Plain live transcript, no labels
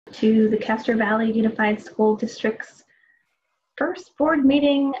To the Castro Valley Unified School District's first board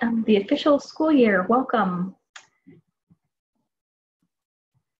meeting of the official school year. Welcome.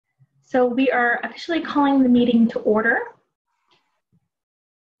 So we are officially calling the meeting to order.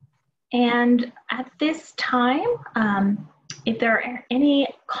 And at this time, if there are any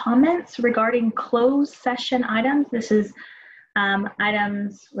comments regarding closed session items, this is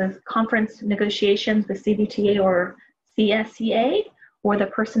items with conference negotiations with CVTA or CSEA, or the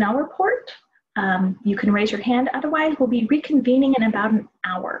personnel report, you can raise your hand. Otherwise, we'll be reconvening in about an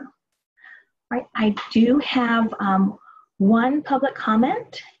hour. Right, I do have one public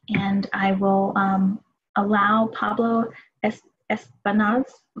comment, and I will allow Pablo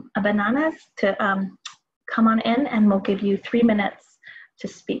Bananas to come on in, and we'll give you 3 minutes to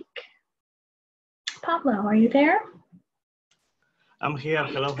speak. Pablo, are you there? I'm here.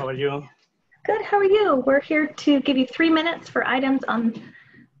 Hello, how are you? Good, how are you? We're here to give you 3 minutes for items on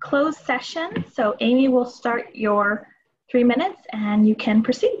closed session. So Amy will start your 3 minutes and you can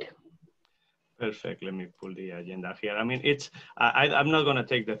proceed. Perfect, let me pull the agenda here. I mean, I'm not gonna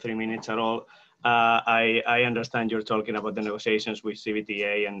take the 3 minutes at all. I understand you're talking about the negotiations with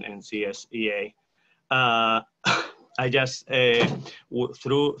CVTA and CSEA. I just,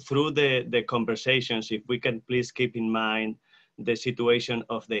 through the conversations, if we can please keep in mind the situation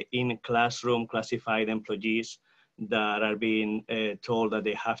of the in-classroom classified employees that are being told that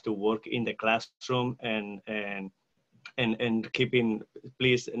they have to work in the classroom and keeping,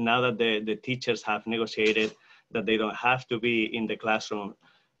 please, now that the teachers have negotiated that they don't have to be in the classroom,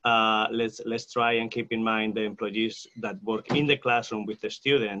 let's try and keep in mind the employees that work in the classroom with the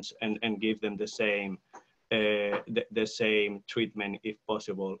students and give them the same treatment if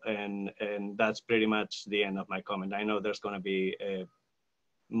possible, and that's pretty much the end of my comment. I know there's going to be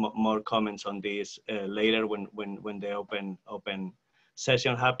more comments on this later when the open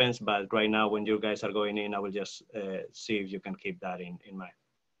session happens, but right now when you guys are going in, I will just see if you can keep that in mind.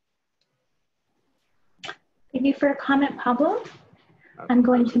 Thank you for your comment, Pablo. I'm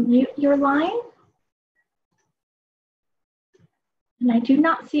going to mute your line. And I do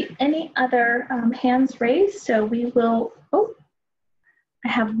not see any other hands raised, so we will, I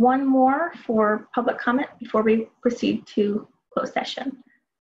have one more for public comment before we proceed to closed session.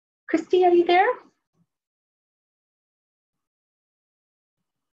 Christy, are you there?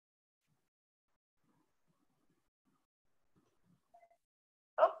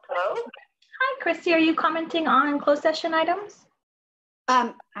 Oh, hello? Hi, Christy, are you commenting on closed session items?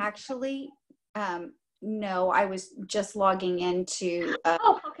 Actually, no, I was just logging into,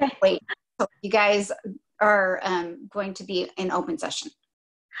 okay. Wait, so you guys are going to be in open session.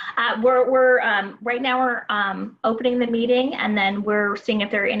 Right now we're opening the meeting, and then we're seeing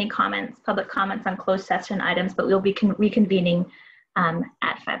if there are any comments, public comments on closed session items, but we'll be reconvening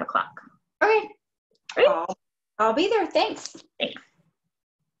at 5 o'clock. Okay, Great. I'll be there, thanks. Thanks.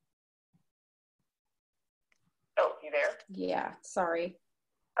 Oh, you there? Yeah, sorry.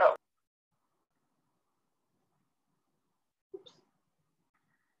 Oh.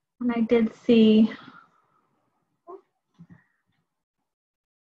 And I did see,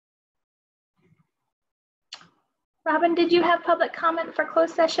 Robin, did you have public comment for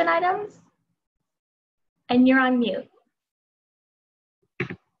closed session items? And you're on mute.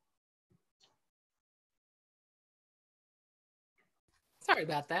 Sorry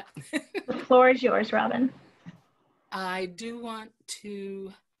about that. The floor is yours, Robin. I do want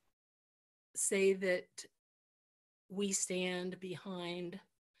to say that we stand behind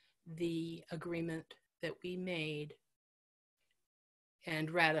the agreement that we made and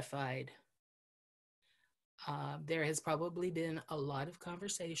ratified. There has probably been a lot of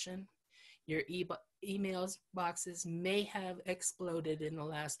conversation. Your emails boxes may have exploded in the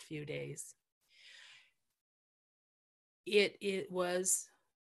last few days. It was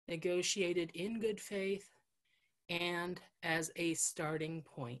negotiated in good faith and as a starting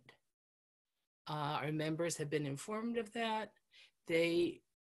point. Our members have been informed of that. They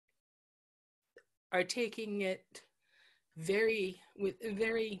are taking it very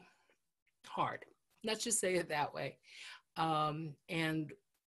hard. Let's just say it that way. And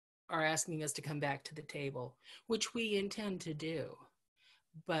are asking us to come back to the table, which we intend to do.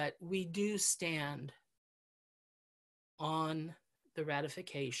 But we do stand on the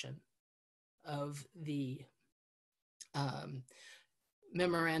ratification of the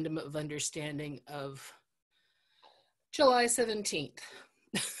Memorandum of Understanding of July 17th,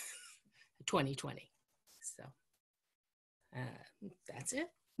 2020. So that's it.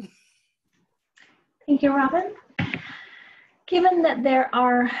 Thank you, Robin. Given that there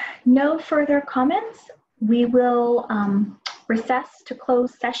are no further comments, we will recess to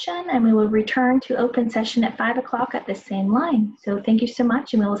close session, and we will return to open session at 5 o'clock at the same line. So thank you so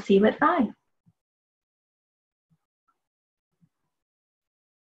much, and we will see you at 5.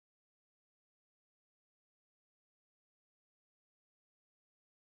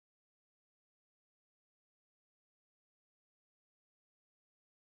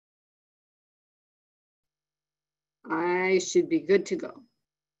 I should be good to go.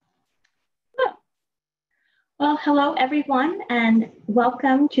 Well, hello everyone, and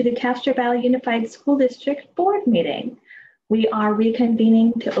welcome to the Castro Valley Unified School District Board meeting. We are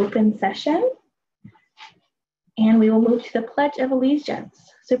reconvening to open session, and we will move to the Pledge of Allegiance.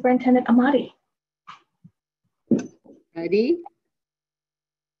 Superintendent Amati. Ready,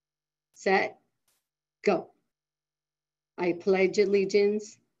 set, go. I pledge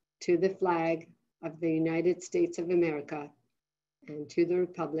allegiance to the flag of the United States of America and to the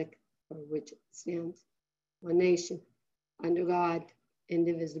republic for which it stands, one nation, under God,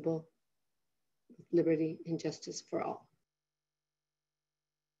 indivisible, with liberty and justice for all.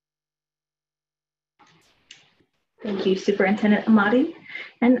 Thank you, Superintendent Amati.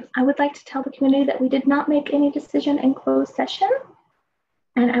 And I would like to tell the community that we did not make any decision in closed session.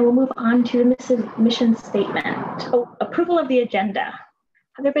 And I will move on to the mission statement. Oh, approval of the agenda.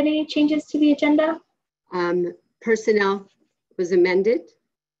 Have there been any changes to the agenda? Personnel was amended.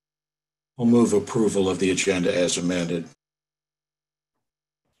 I'll move approval of the agenda as amended.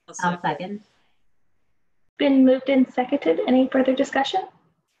 I'll second. Been moved and seconded. Any further discussion?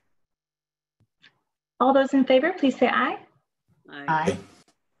 All those in favor, please say aye. Aye.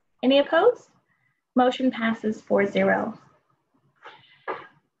 Any opposed? Motion passes 4-0.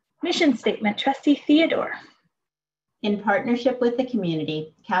 Mission statement, Trustee Theodore. In partnership with the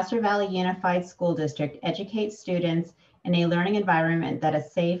community, Castro Valley Unified School District educates students in a learning environment that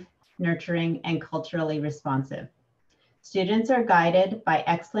is safe, nurturing, and culturally responsive. Students are guided by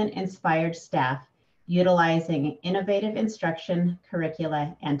excellent, inspired staff, utilizing innovative instruction,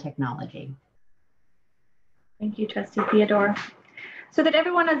 curricula, and technology. Thank you, Trustee Theodore. So that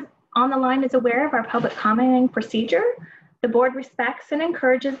everyone on the line is aware of our public commenting procedure, the board respects and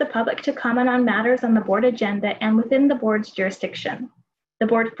encourages the public to comment on matters on the board agenda and within the board's jurisdiction. The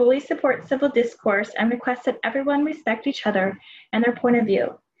board fully supports civil discourse and requests that everyone respect each other and their point of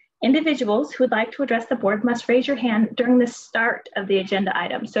view. Individuals who would like to address the board must raise your hand during the start of the agenda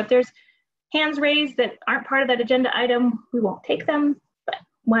item. So if there's hands raised that aren't part of that agenda item, we won't take them. But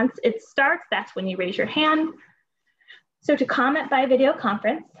once it starts, that's when you raise your hand. So to comment by video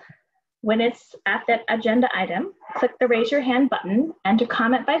conference, when it's at that agenda item, click the raise your hand button, and to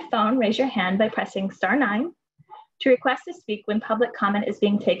comment by phone, raise your hand by pressing *9. To request to speak when public comment is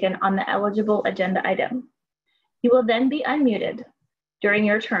being taken on the eligible agenda item. You will then be unmuted during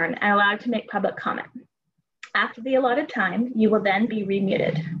your turn and allowed to make public comment. After the allotted time, you will then be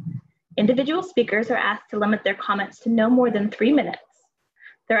remuted. Individual speakers are asked to limit their comments to no more than 3 minutes.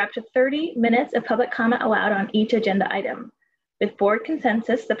 There are up to 30 minutes of public comment allowed on each agenda item. With board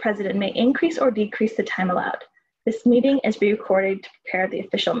consensus, the president may increase or decrease the time allowed. This meeting is recorded to prepare the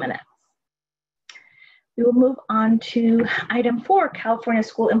official minutes. We will move on to item 4, California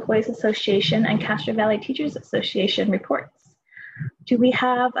School Employees Association and Castro Valley Teachers Association reports. Do we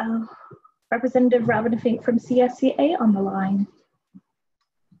have Representative Robin Fink from CSCA on the line?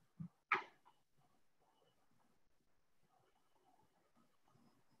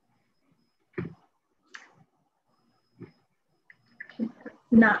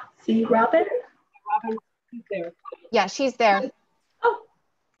 Not see Robin. Robin, she's there. Yeah, she's there. Oh.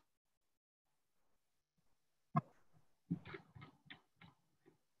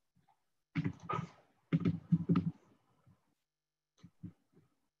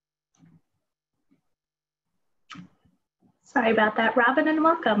 Sorry about that, Robin, and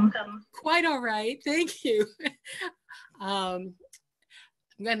welcome. Quite all right, thank you. I'm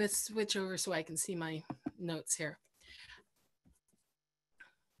gonna switch over so I can see my notes here.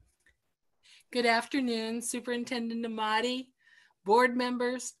 Good afternoon, Superintendent Amati, board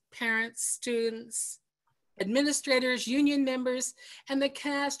members, parents, students, administrators, union members, and the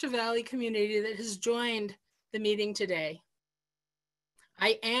Castro Valley community that has joined the meeting today.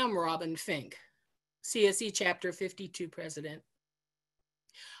 I am Robin Fink, CSE Chapter 52 President.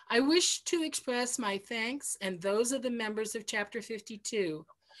 I wish to express my thanks and those of the members of Chapter 52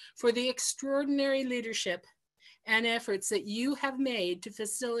 for the extraordinary leadership and efforts that you have made to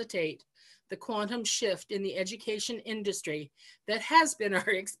facilitate the quantum shift in the education industry that has been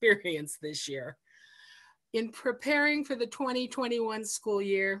our experience this year. In preparing for the 2021 school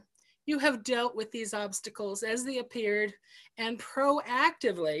year, you have dealt with these obstacles as they appeared and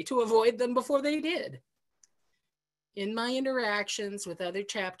proactively to avoid them before they did. in my interactions with other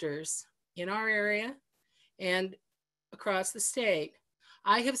chapters in our area and across the state,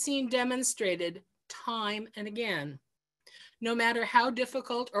 I have seen demonstrated time and again, no matter how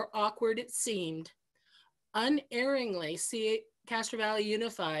difficult or awkward it seemed, unerringly, Castro Valley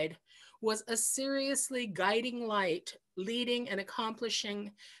Unified was a seriously guiding light, leading and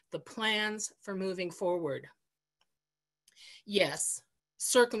accomplishing the plans for moving forward. Yes,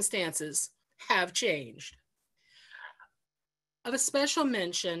 circumstances have changed. Of a special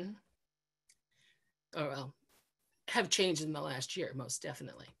mention, or well, have changed in the last year, most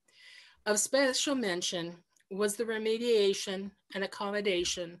definitely. Of special mention was the remediation and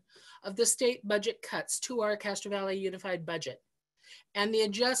accommodation of the state budget cuts to our Castro Valley Unified budget and the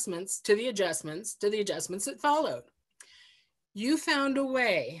adjustments that followed. You found a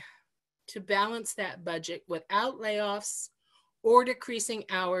way to balance that budget without layoffs or decreasing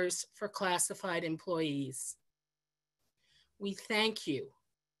hours for classified employees. We thank you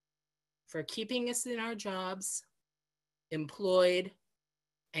for keeping us in our jobs, employed,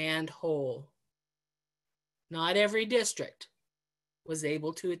 and whole. Not every district was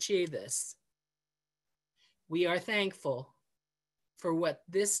able to achieve this. We are thankful for what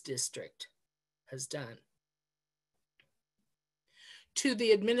this district has done. To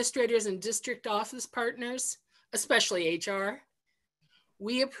the administrators and district office partners, especially HR,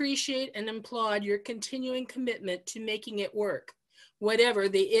 we appreciate and applaud your continuing commitment to making it work, whatever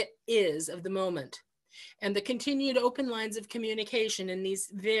the it is of the moment, and the continued open lines of communication in these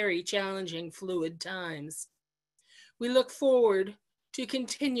very challenging, fluid times. We look forward to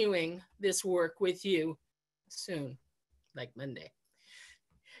continuing this work with you soon, like Monday.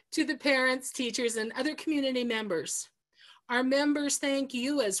 To the parents, teachers, and other community members, our members thank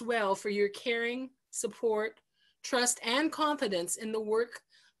you as well for your caring, support, trust, and confidence in the work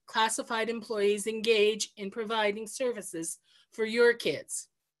classified employees engage in providing services for your kids.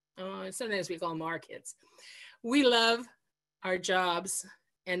 Sometimes we call them our kids. We love our jobs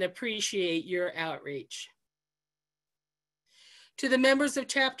and appreciate your outreach. To the members of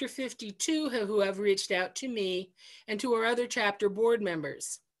Chapter 52 who have reached out to me and to our other chapter board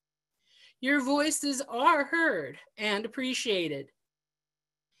members, your voices are heard and appreciated.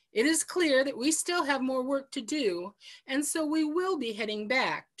 It is clear that we still have more work to do, and so we will be heading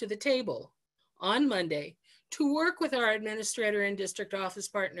back to the table on Monday to work with our administrator and district office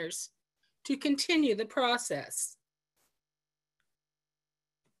partners to continue the process.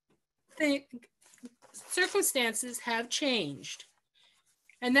 Circumstances have changed,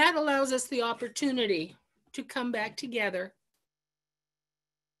 and that allows us the opportunity to come back together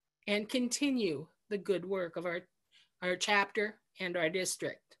and continue the good work of our chapter and our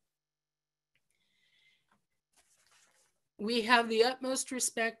district. We have the utmost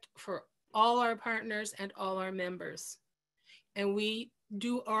respect for all our partners and all our members, and we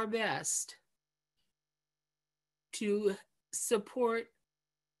do our best to support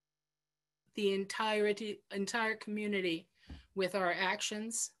the entire community with our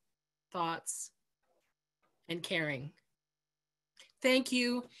actions, thoughts, and caring. Thank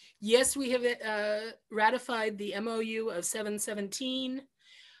you. Yes, we have ratified the MOU of 7/17,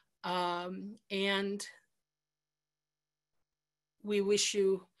 and we wish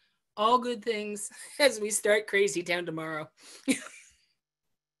you all good things as we start Crazy Town tomorrow.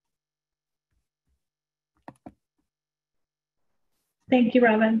 Thank you,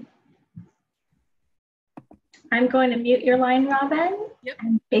 Robin. I'm going to mute your line, Robin, Yep.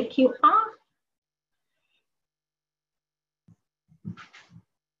 and take you off.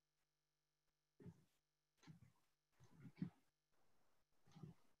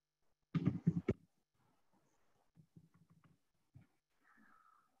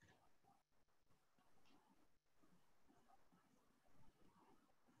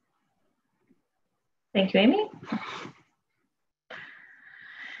 Thank you, Amy.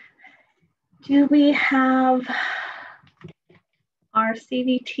 Do we have our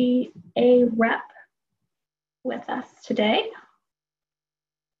CVTA rep with us today?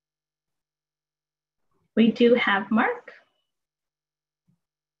 We do have Mark.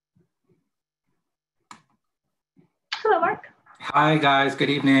 Hello, Mark. Hi, guys. Good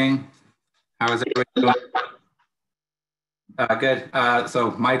evening. How is everybody doing? Good.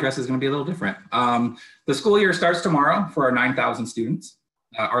 So my address is going to be a little different. The school year starts tomorrow for our 9,000 students.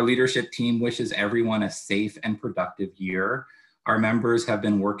 Our leadership team wishes everyone a safe and productive year. Our members have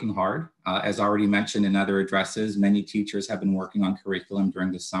been working hard. As already mentioned in other addresses, many teachers have been working on curriculum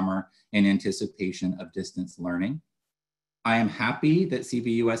during the summer in anticipation of distance learning. I am happy that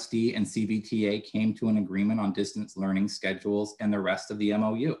CVUSD and CVTA came to an agreement on distance learning schedules and the rest of the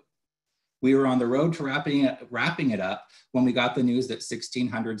MOU. We were on the road to wrapping it up when we got the news that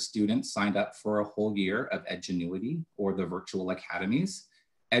 1,600 students signed up for a whole year of Edgenuity, or the virtual academies.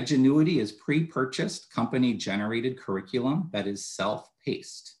 Edgenuity is pre-purchased, company-generated curriculum that is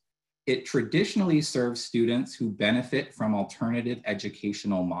self-paced. It traditionally serves students who benefit from alternative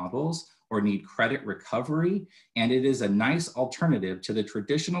educational models or need credit recovery, and it is a nice alternative to the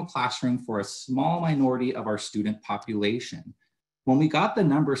traditional classroom for a small minority of our student population. When we got the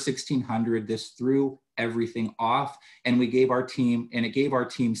number 1,600, this threw everything off, and it gave our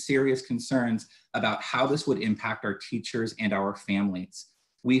team serious concerns about how this would impact our teachers and our families.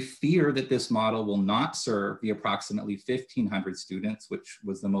 We fear that this model will not serve the approximately 1,500 students, which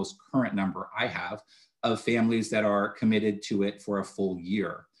was the most current number I have, of families that are committed to it for a full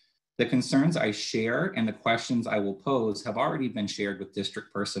year. The concerns I share and the questions I will pose have already been shared with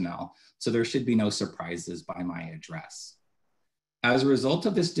district personnel, so there should be no surprises by my address. As a result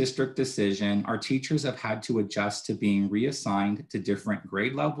of this district decision, our teachers have had to adjust to being reassigned to different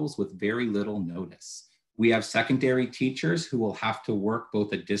grade levels with very little notice. We have secondary teachers who will have to work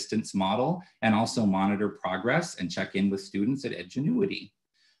both a distance model and also monitor progress and check in with students at Edgenuity.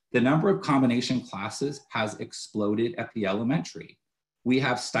 The number of combination classes has exploded at the elementary. We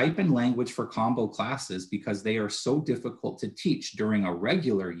have stipend language for combo classes because they are so difficult to teach during a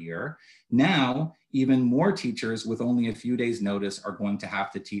regular year. Now, even more teachers with only a few days notice are going to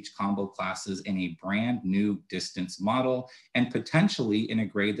have to teach combo classes in a brand new distance model and potentially in a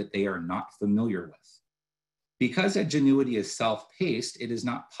grade that they are not familiar with. Because Edgenuity is self-paced, it is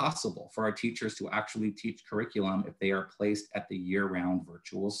not possible for our teachers to actually teach curriculum if they are placed at the year-round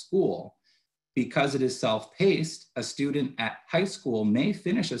virtual school. Because it is self-paced, a student at high school may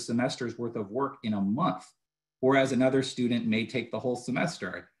finish a semester's worth of work in a month, whereas another student may take the whole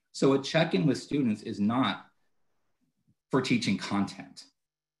semester. So a check-in with students is not for teaching content.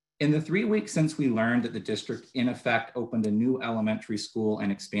 In the 3 weeks since we learned that the district in effect opened a new elementary school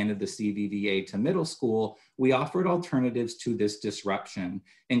and expanded the CVVA to middle school, we offered alternatives to this disruption,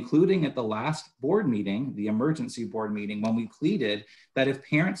 including at the last board meeting, the emergency board meeting, when we pleaded that if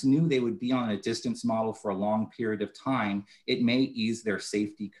parents knew they would be on a distance model for a long period of time, it may ease their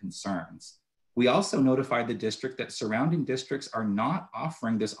safety concerns. We also notified the district that surrounding districts are not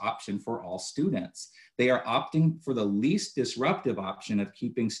offering this option for all students. They are opting for the least disruptive option of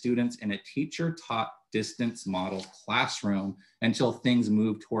keeping students in a teacher-taught distance model classroom until things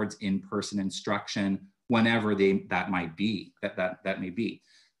move towards in-person instruction, whenever that may be.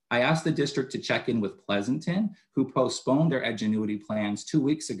 I asked the district to check in with Pleasanton, who postponed their Edgenuity plans 2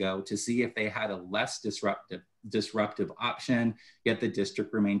 weeks ago to see if they had a less disruptive option, yet the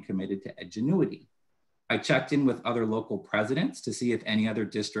district remained committed to Edgenuity. I checked in with other local presidents to see if any other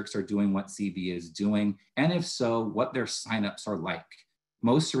districts are doing what CV is doing, and if so, what their signups are like.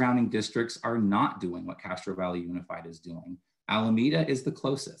 Most surrounding districts are not doing what Castro Valley Unified is doing. Alameda is the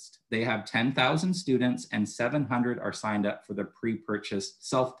closest. They have 10,000 students and 700 are signed up for the pre-purchased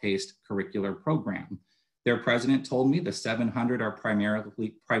self-paced curricular program. Their president told me the 700 are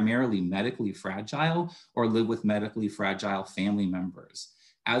primarily medically fragile or live with medically fragile family members.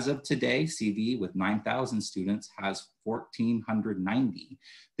 As of today, CV with 9,000 students has 1,490.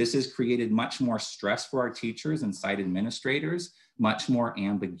 This has created much more stress for our teachers and site administrators, much more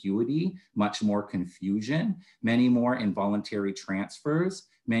ambiguity, much more confusion, many more involuntary transfers,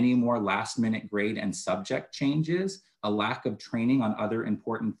 many more last-minute grade and subject changes, a lack of training on other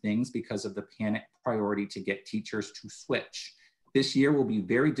important things because of the panic priority to get teachers to switch. This year will be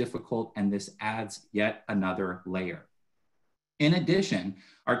very difficult, and this adds yet another layer. In addition,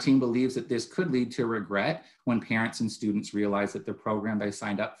 our team believes that this could lead to regret when parents and students realize that the program they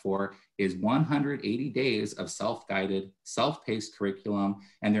signed up for is 180 days of self-guided, self-paced curriculum,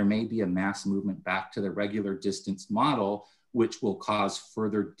 and there may be a mass movement back to the regular distance model, which will cause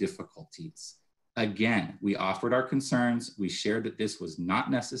further difficulties. Again, we offered our concerns. We shared that this was not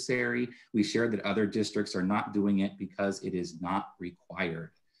necessary. We shared that other districts are not doing it because it is not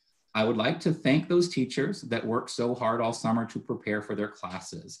required. I would like to thank those teachers that worked so hard all summer to prepare for their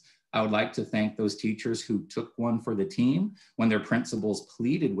classes. I would like to thank those teachers who took one for the team when their principals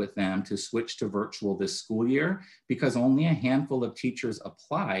pleaded with them to switch to virtual this school year, because only a handful of teachers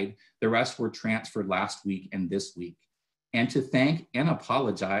applied. The rest were transferred last week and this week. And to thank and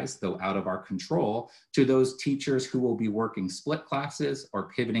apologize, though out of our control, to those teachers who will be working split classes or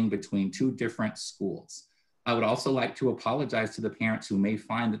pivoting between 2 different schools. I would also like to apologize to the parents who may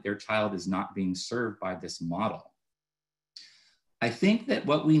find that their child is not being served by this model. I think that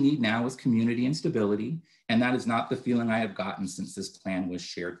what we need now is community and stability, and that is not the feeling I have gotten since this plan was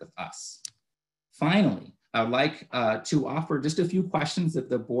shared with us. Finally, I would like to offer just a few questions that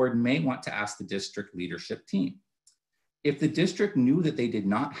the board may want to ask the district leadership team. If the district knew that they did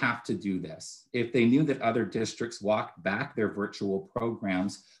not have to do this, if they knew that other districts walked back their virtual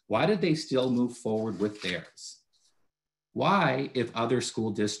programs, why did they still move forward with theirs? Why, if other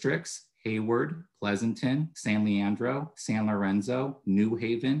school districts, Hayward, Pleasanton, San Leandro, San Lorenzo, New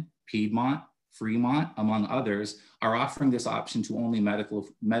Haven, Piedmont, Fremont, among others, are offering this option to only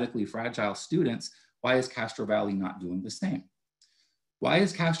medically fragile students, why is Castro Valley not doing the same? Why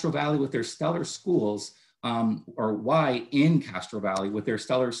is Castro Valley with their stellar schools, or why in Castro Valley with their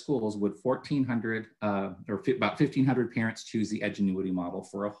stellar schools would 1,400 or about 1,500 parents choose the Edgenuity model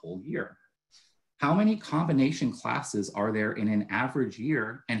for a whole year? How many combination classes are there in an average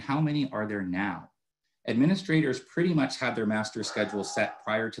year, and how many are there now? Administrators pretty much had their master schedule set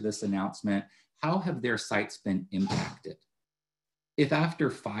prior to this announcement. How have their sites been impacted? If after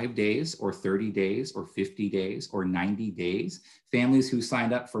 5 days or 30 days or 50 days or 90 days, families who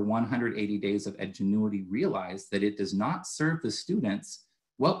signed up for 180 days of Edgenuity realize that it does not serve the students,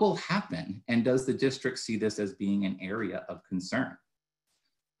 what will happen? And does the district see this as being an area of concern?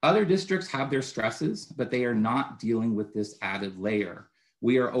 Other districts have their stresses, but they are not dealing with this added layer.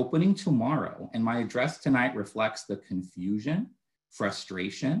 We are opening tomorrow, and my address tonight reflects the confusion,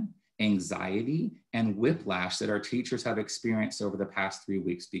 frustration, anxiety, and whiplash that our teachers have experienced over the past 3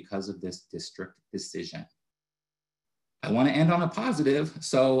 weeks because of this district decision. I want to end on a positive,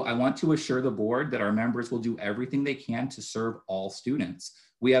 so I want to assure the board that our members will do everything they can to serve all students.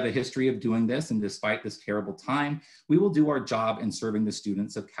 We have a history of doing this, and despite this terrible time, we will do our job in serving the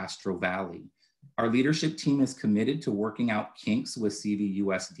students of Castro Valley. Our leadership team is committed to working out kinks with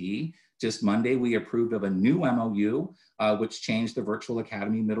CVUSD. Just Monday, we approved of a new MOU, which changed the Virtual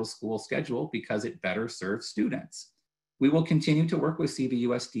Academy middle school schedule because it better serves students. We will continue to work with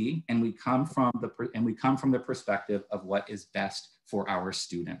CVUSD, and we come from the perspective of what is best for our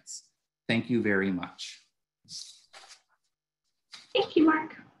students. Thank you very much. Thank you,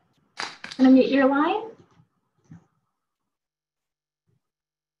 Mark. Unmute your line.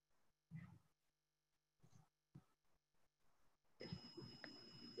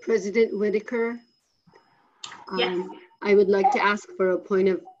 President Whitaker, Yes. I would like to ask for a point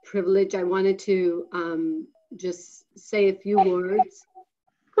of privilege. I wanted to just say a few words.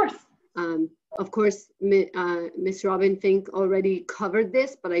 Of course, Ms. Robin Fink already covered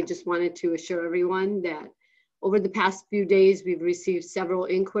this, but I just wanted to assure everyone that over the past few days, we've received several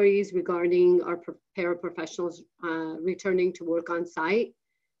inquiries regarding our paraprofessionals returning to work on site.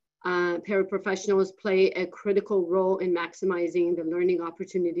 Paraprofessionals play a critical role in maximizing the learning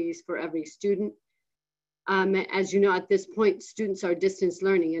opportunities for every student. As you know, at this point, students are distance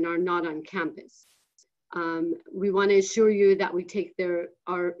learning and are not on campus. We want to assure you that we take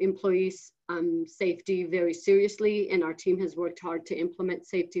our employees' safety very seriously, and our team has worked hard to implement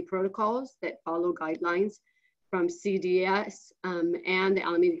safety protocols that follow guidelines from CDS and the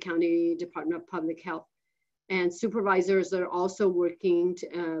Alameda County Department of Public Health. And supervisors are also working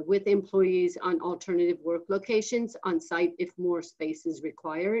with employees on alternative work locations on site if more space is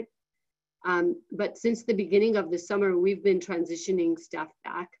required. But since the beginning of the summer, we've been transitioning staff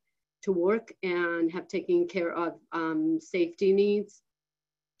back to work and have taken care of safety needs.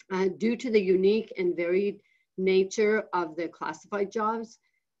 Due to the unique and varied nature of the classified jobs,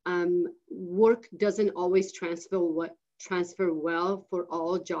 work doesn't always transfer well for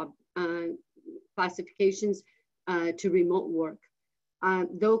all job classifications to remote work.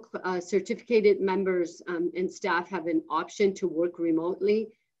 Though certificated members and staff have an option to work remotely,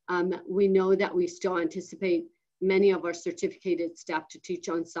 we know that we still anticipate many of our certificated staff to teach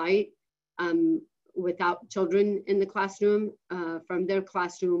on site without children in the classroom, from their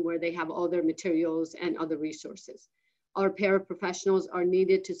classroom where they have all their materials and other resources. Our paraprofessionals are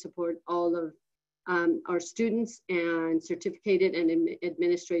needed to support all of our students and certificated and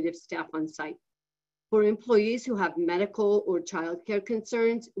administrative staff on site. For employees who have medical or childcare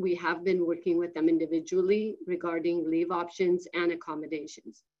concerns, we have been working with them individually regarding leave options and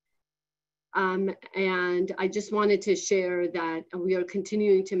accommodations. And I just wanted to share that we are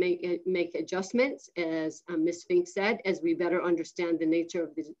continuing to make adjustments, as Ms. Fink said, as we better understand the nature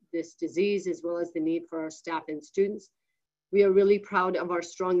of this disease, as well as the need for our staff and students. We are really proud of our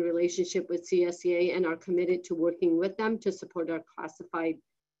strong relationship with CSEA and are committed to working with them to support our classified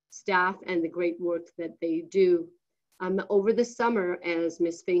staff and the great work that they do. Over the summer, as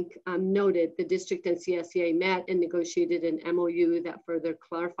Ms. Fink noted, the district and CSEA met and negotiated an MOU that further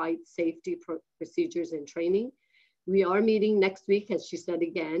clarified safety procedures and training. We are meeting next week, as she said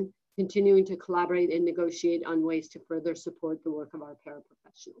again, continuing to collaborate and negotiate on ways to further support the work of our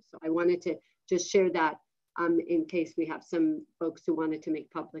paraprofessionals. So I wanted to just share that in case we have some folks who wanted to make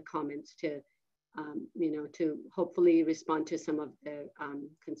public comments to, you know, to hopefully respond to some of the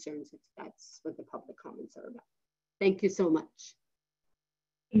concerns. That's what the public comments are about. Thank you so much.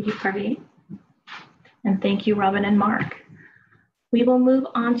 Thank you, Praveen. And thank you, Robin and Mark. We will move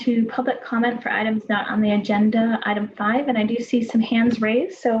on to public comment for items not on the agenda, item 5, and I do see some hands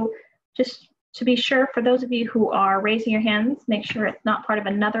raised. So just to be sure, for those of you who are raising your hands, make sure it's not part of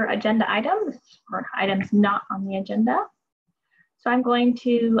another agenda item or items not on the agenda. So I'm going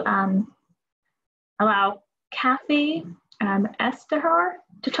to allow Kathy Estehar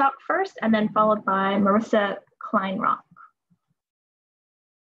to talk first, and then followed by Marissa Kleinrock.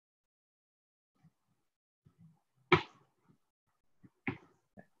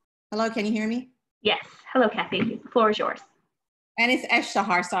 Hello, can you hear me? Yes. Hello, Kathy. The floor is yours. And it's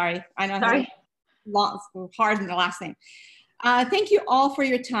Estehar, sorry. I know it's hard in the last name. Thank you all for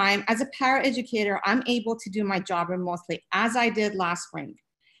your time. As a paraeducator, I'm able to do my job remotely, as I did last spring.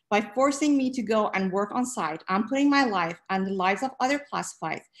 By forcing me to go and work on site, I'm putting my life and the lives of other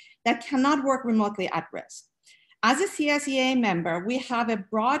classifieds that cannot work remotely at risk. As a CSEA member, we have a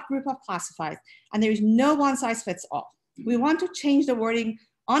broad group of classifieds, and there is no one size fits all. We want to change the wording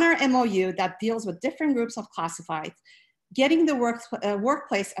on our MOU that deals with different groups of classifieds, getting the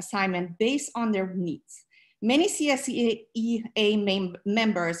workplace assignment based on their needs. Many CSEA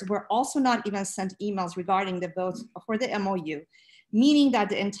members were also not even sent emails regarding the votes for the MOU, meaning that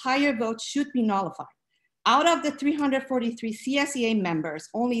the entire vote should be nullified. Out of the 343 CSEA members,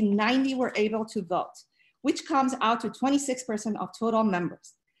 only 90 were able to vote, which comes out to 26% of total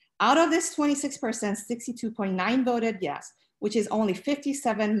members. Out of this 26%, 62.9 voted yes, which is only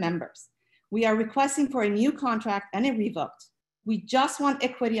 57 members. We are requesting for a new contract and a revote. We just want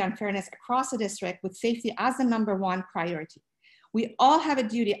equity and fairness across the district with safety as the #1 priority. We all have a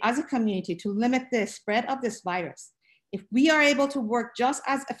duty as a community to limit the spread of this virus. If we are able to work just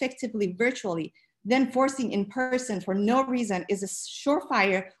as effectively virtually, then forcing in person for no reason is a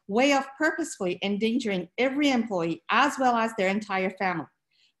surefire way of purposefully endangering every employee as well as their entire family.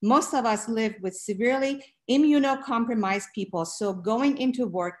 Most of us live with severely immunocompromised people, so going into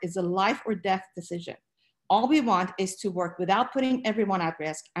work is a life or death decision. All we want is to work without putting everyone at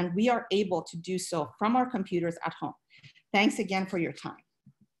risk, and we are able to do so from our computers at home. Thanks again for your time.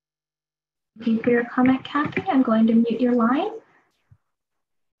 Thank you for your comment, Kathy. I'm going to mute your line.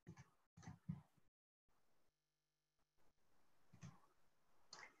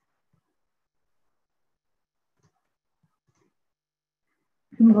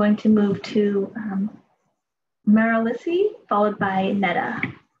 I'm going to move to Maralissi, followed by Netta.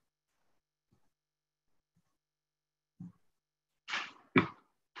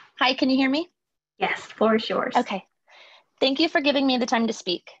 Hi, can you hear me? Yes, floor is yours. Okay. Thank you for giving me the time to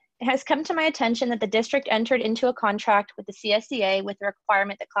speak. It has come to my attention that the district entered into a contract with the CSEA with the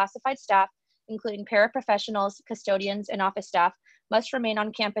requirement that classified staff, including paraprofessionals, custodians, and office staff, must remain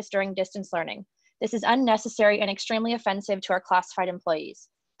on campus during distance learning. This is unnecessary and extremely offensive to our classified employees.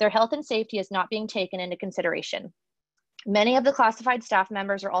 Their health and safety is not being taken into consideration. Many of the classified staff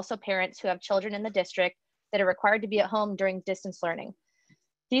members are also parents who have children in the district that are required to be at home during distance learning.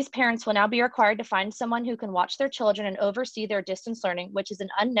 These parents will now be required to find someone who can watch their children and oversee their distance learning, which is an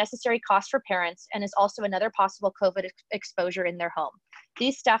unnecessary cost for parents and is also another possible COVID exposure in their home.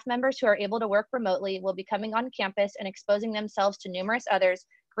 These staff members who are able to work remotely will be coming on campus and exposing themselves to numerous others,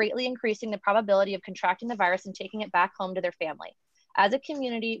 greatly increasing the probability of contracting the virus and taking it back home to their family. As a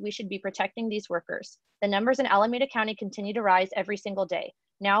community, we should be protecting these workers. The numbers in Alameda County continue to rise every single day.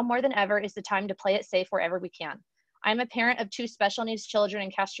 Now more than ever is the time to play it safe wherever we can. I'm a parent of 2 special needs children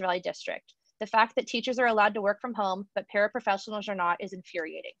in Castro Valley District. The fact that teachers are allowed to work from home, but paraprofessionals are not, is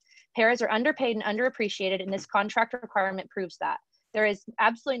infuriating. Paras are underpaid and underappreciated, and this contract requirement proves that. There is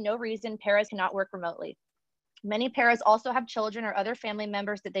absolutely no reason paras cannot work remotely. Many paras also have children or other family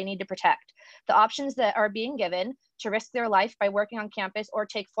members that they need to protect. The options that are being given to risk their life by working on campus or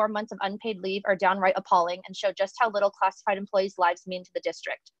take 4 months of unpaid leave are downright appalling and show just how little classified employees' lives mean to the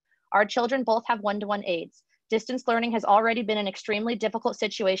district. Our children both have one-to-one aides. Distance learning has already been an extremely difficult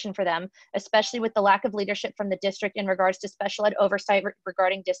situation for them, especially with the lack of leadership from the district in regards to special ed oversight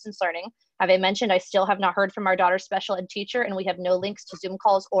regarding distance learning. As I mentioned, I still have not heard from our daughter's special ed teacher, and we have no links to Zoom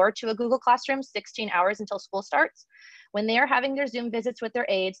calls or to a Google Classroom 16 hours until school starts. When they are having their Zoom visits with their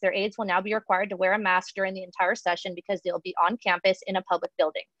aides will now be required to wear a mask during the entire session because they'll be on campus in a public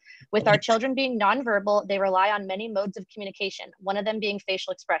building. With our children being nonverbal, they rely on many modes of communication, one of them being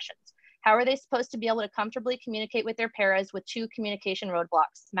facial expressions. How are they supposed to be able to comfortably communicate with their paras with 2 communication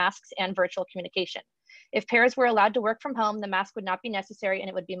roadblocks, masks and virtual communication? If parents were allowed to work from home, the mask would not be necessary and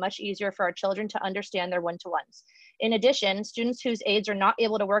it would be much easier for our children to understand their one-to-ones. In addition, students whose aides are not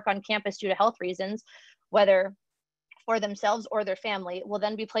able to work on campus due to health reasons, whether for themselves or their family, will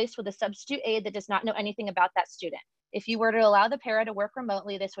then be placed with a substitute aide that does not know anything about that student. If you were to allow the para to work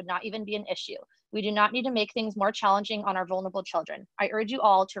remotely, this would not even be an issue. We do not need to make things more challenging on our vulnerable children. I urge you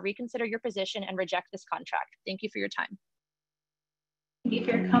all to reconsider your position and reject this contract. Thank you for your time. Thank you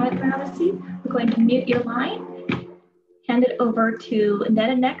for your comment, Madison. We're going to mute your line. Hand it over to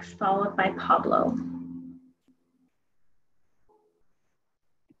Netta next, followed by Pablo.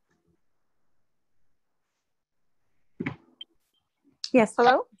 Yes,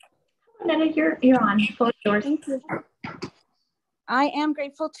 hello? Netta, you're on. The floor is yours. Thank you. I am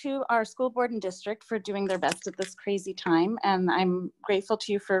grateful to our school board and district for doing their best at this crazy time. And I'm grateful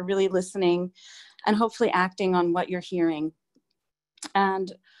to you for really listening and hopefully acting on what you're hearing.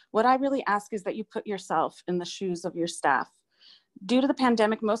 And what I really ask is that you put yourself in the shoes of your staff. Due to the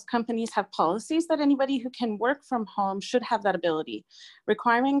pandemic, most companies have policies that anybody who can work from home should have that ability.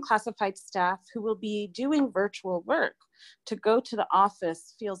 Requiring classified staff who will be doing virtual work to go to the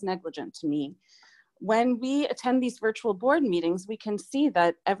office feels negligent to me. When we attend these virtual board meetings, we can see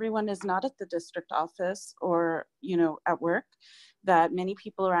that everyone is not at the district office or, at work, that many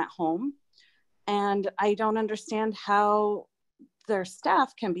people are at home. And I don't understand how their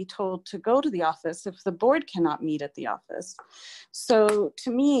staff can be told to go to the office if the board cannot meet at the office. So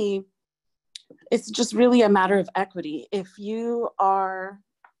to me, it's just really a matter of equity. If you are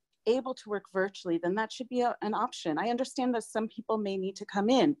able to work virtually, then that should be an option. I understand that some people may need to come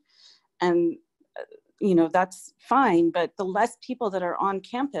in and that's fine, but the less people that are on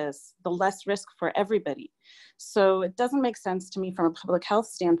campus, the less risk for everybody. So it doesn't make sense to me from a public health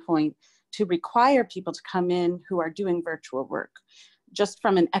standpoint to require people to come in who are doing virtual work. Just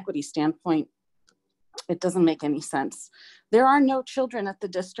from an equity standpoint, it doesn't make any sense. There are no children at the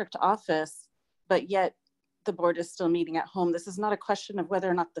district office, but yet the board is still meeting at home. This is not a question of whether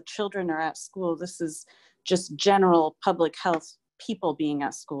or not the children are at school. This is just general public health people being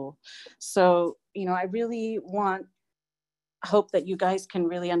at school. So, I really hope that you guys can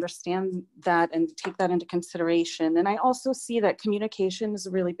really understand that and take that into consideration. And I also see that communication is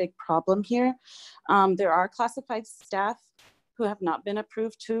a really big problem here. There are classified staff who have not been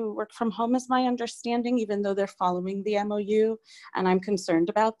approved to work from home, is my understanding, even though they're following the MOU, and I'm concerned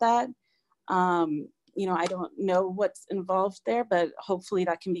about that. I don't know what's involved there, but hopefully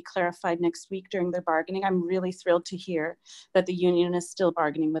that can be clarified next week during their bargaining. I'm really thrilled to hear that the union is still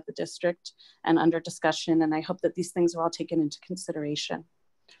bargaining with the district and under discussion, and I hope that these things are all taken into consideration.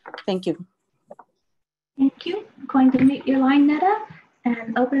 Thank you. Thank you. I'm going to mute your line, Netta,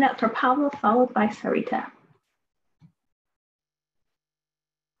 and open it up for Pablo, followed by Sarita.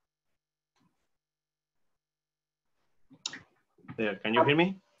 There, can you hear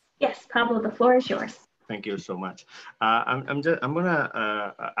me? Yes, Pablo, the floor is yours. Thank you so much.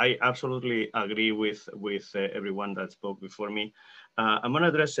 I absolutely agree with everyone that spoke before me. I'm gonna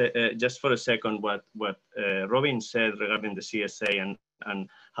address just for a second what Robin said regarding the CSA and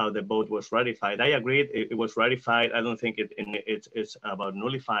how the vote was ratified. I agreed it was ratified. I don't think it's about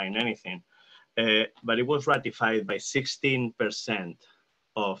nullifying anything, but it was ratified by 16%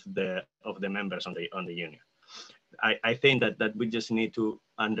 of the members on the union. I think that we just need to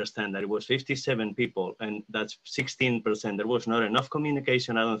understand that it was 57 people and that's 16%. There was not enough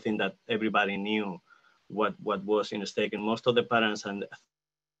communication. I don't think that everybody knew what was in stake, and most of the parents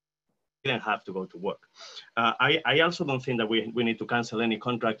didn't have to go to work. I also don't think that we need to cancel any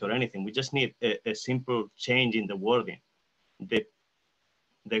contract or anything. We just need a simple change in the wording.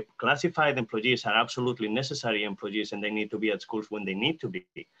 The classified employees are absolutely necessary employees and they need to be at schools when they need to be.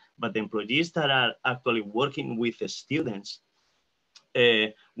 But the employees that are actually working with the students,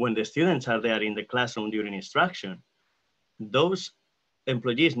 when the students are there in the classroom during instruction, those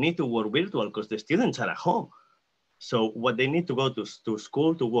employees need to work virtual because the students are at home. So what they need to go to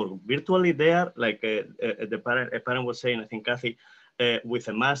school to work virtually there, like a parent was saying, I think Kathy, with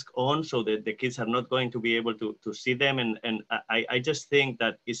a mask on, so that the kids are not going to be able to see them. And I just think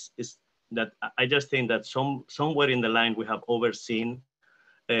that somewhere in the line we have overseen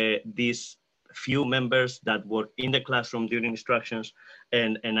these few members that work in the classroom during instructions,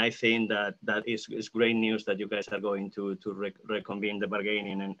 and I think that is great news that you guys are going to reconvene the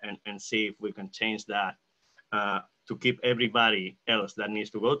bargaining and see if we can change that to keep everybody else that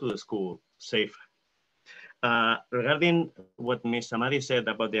needs to go to the school safe. Regarding what Ms. Amadi said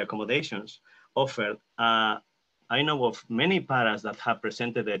about the accommodations offered, I know of many paras that have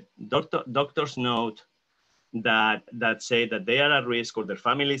presented a doctor's note that say that they are at risk or their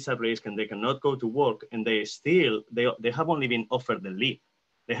family is at risk and they cannot go to work, and they have only been offered the leave.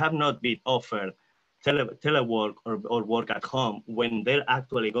 They have not been offered telework or work at home when they're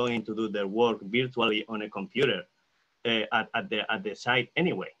actually going to do their work virtually on a computer at the site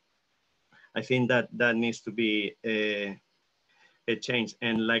anyway. I think that needs to be a change.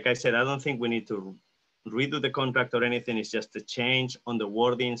 And like I said, I don't think we need to redo the contract or anything. It's just a change on the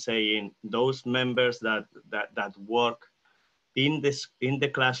wording saying those members that work in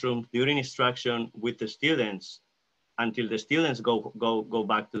the classroom during instruction with the students until the students go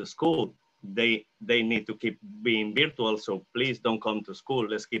back to the school. They need to keep being virtual. So please don't come to school.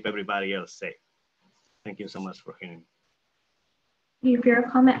 Let's keep everybody else safe. Thank you so much for hearing me. Thank you for your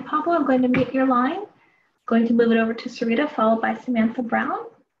comment, Pablo. I'm going to mute your line. Going to move it over to Sarita, followed by Samantha Brown.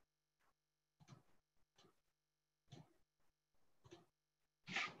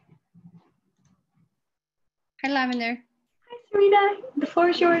 Hi, Lavender. Hi, Sarita. The floor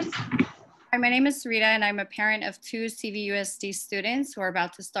is yours. Hi, my name is Sarita, and I'm a parent of 2 CVUSD students who are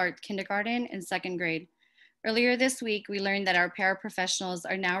about to start kindergarten and 2nd grade. Earlier this week, we learned that our paraprofessionals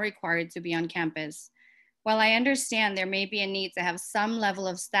are now required to be on campus. While I understand there may be a need to have some level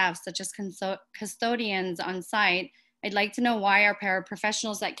of staff, such as custodians on site, I'd like to know why our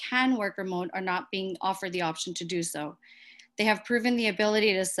paraprofessionals that can work remote are not being offered the option to do so. They have proven the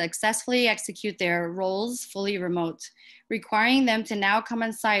ability to successfully execute their roles fully remote. Requiring them to now come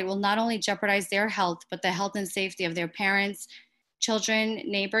on site will not only jeopardize their health, but the health and safety of their parents, children,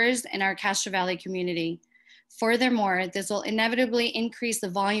 neighbors, and our Castro Valley community. Furthermore, this will inevitably increase the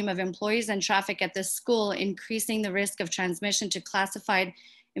volume of employees and traffic at this school, increasing the risk of transmission to classified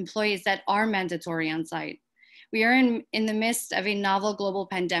employees that are mandatory on site. We are in the midst of a novel global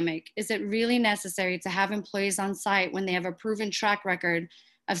pandemic. Is it really necessary to have employees on site when they have a proven track record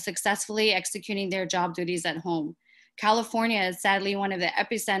of successfully executing their job duties at home? California is sadly one of the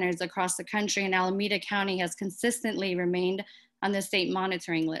epicenters across the country, and Alameda County has consistently remained on the state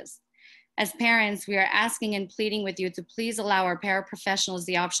monitoring list. As parents, we are asking and pleading with you to please allow our paraprofessionals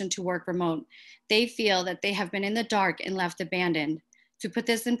the option to work remote. They feel that they have been in the dark and left abandoned. To put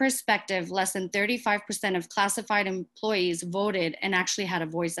this in perspective, less than 35% of classified employees voted and actually had a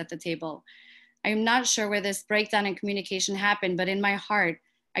voice at the table. I am not sure where this breakdown in communication happened, but in my heart,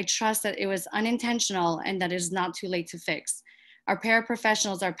 I trust that it was unintentional and that it is not too late to fix. Our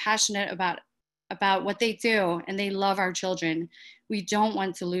paraprofessionals are passionate about what they do, and they love our children. We don't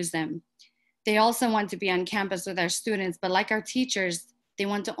want to lose them. They also want to be on campus with our students, but like our teachers, they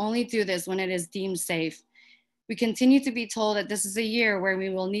want to only do this when it is deemed safe. We continue to be told that this is a year where we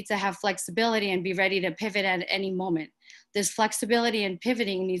will need to have flexibility and be ready to pivot at any moment. This flexibility and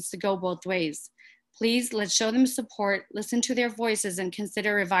pivoting needs to go both ways. Please, let's show them support, listen to their voices, and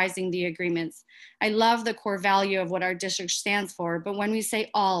consider revising the agreements. I love the core value of what our district stands for, but when we say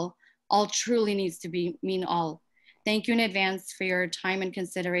all truly needs to mean all. Thank you in advance for your time and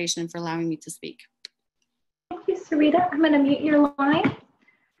consideration for allowing me to speak. Thank you, Sarita. I'm going to mute your line.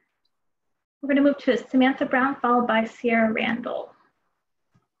 We're going to move to Samantha Brown, followed by Sierra Randall.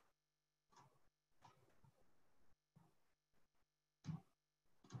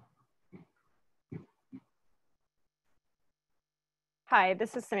 Hi,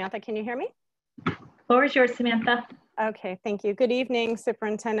 this is Samantha. Can you hear me? The floor is yours, Samantha. Okay, thank you. Good evening,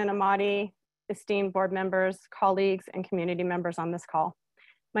 Superintendent Amati, esteemed board members, colleagues, and community members on this call.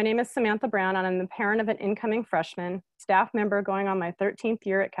 My name is Samantha Brown, and I'm the parent of an incoming freshman, staff member going on my 13th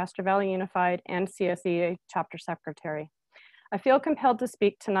year at Castro Valley Unified, and CSEA chapter secretary. I feel compelled to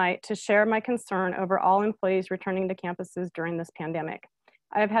speak tonight to share my concern over all employees returning to campuses during this pandemic.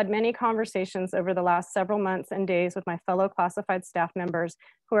 I have had many conversations over the last several months and days with my fellow classified staff members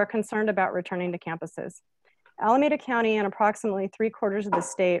who are concerned about returning to campuses. Alameda County and approximately 3/4 of the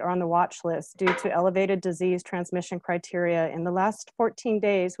state are on the watch list due to elevated disease transmission criteria. In the last 14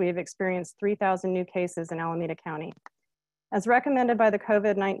 days, we have experienced 3,000 new cases in Alameda County. As recommended by the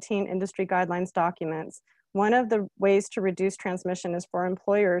COVID-19 industry guidelines documents, one of the ways to reduce transmission is for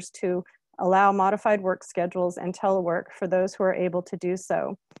employers to allow modified work schedules and telework for those who are able to do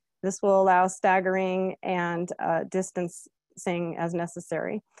so. This will allow staggering and distancing as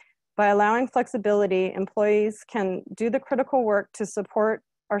necessary. By allowing flexibility, employees can do the critical work to support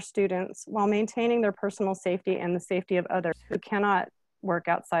our students while maintaining their personal safety and the safety of others who cannot work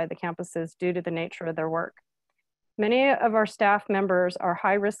outside the campuses due to the nature of their work. Many of our staff members are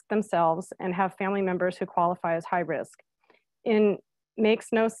high risk themselves and have family members who qualify as high risk. It makes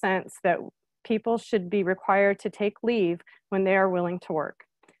no sense that people should be required to take leave when they are willing to work.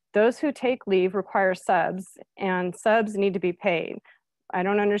 Those who take leave require subs, and subs need to be paid. I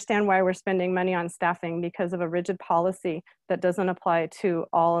don't understand why we're spending money on staffing because of a rigid policy that doesn't apply to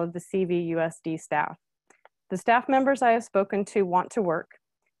all of the CVUSD staff. The staff members I have spoken to want to work.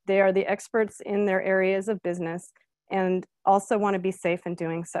 They are the experts in their areas of business and also want to be safe in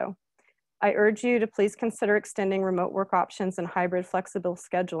doing so. I urge you to please consider extending remote work options and hybrid flexible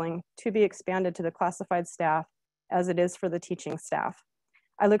scheduling to be expanded to the classified staff as it is for the teaching staff.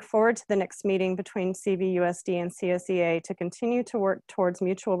 I look forward to the next meeting between CVUSD and CSEA to continue to work towards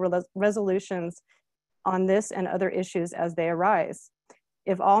mutual resolutions on this and other issues as they arise.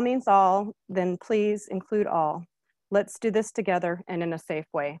 If all means all, then please include all. Let's do this together and in a safe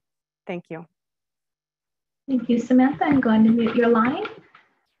way. Thank you. Thank you, Samantha. I'm going to mute your line.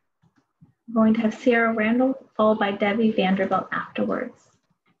 I'm going to have Sierra Randall followed by Debbie Vanderbilt afterwards.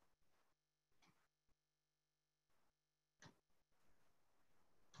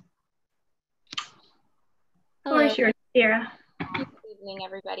 Hello. Where's your Sierra? Good evening,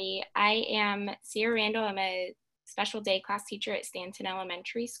 everybody. I am Sierra Randall. I'm a special day class teacher at Stanton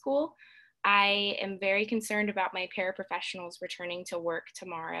Elementary School. I am very concerned about my paraprofessionals returning to work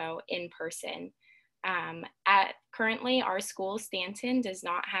tomorrow in person. Currently, our school, Stanton, does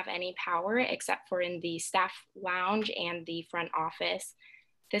not have any power except for in the staff lounge and the front office.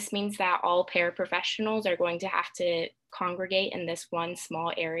 This means that all paraprofessionals are going to have to congregate in this one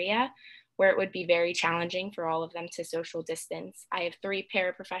small area where it would be very challenging for all of them to social distance. I have 3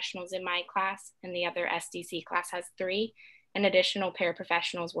 paraprofessionals in my class, and the other SDC class has 3, and additional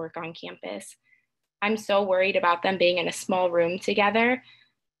paraprofessionals work on campus. I'm so worried about them being in a small room together,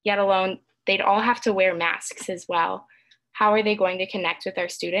 yet alone they'd all have to wear masks as well. How are they going to connect with our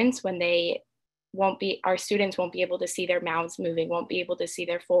students when our students won't be able to see their mouths moving, won't be able to see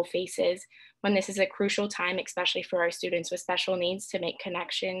their full faces, when this is a crucial time, especially for our students with special needs, to make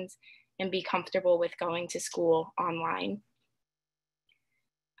connections and be comfortable with going to school online.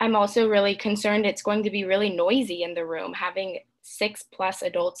 I'm also really concerned it's going to be really noisy in the room. Having 6+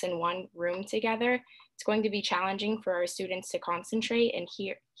 adults in one room together, it's going to be challenging for our students to concentrate and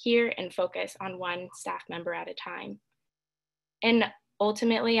hear and focus on one staff member at a time. And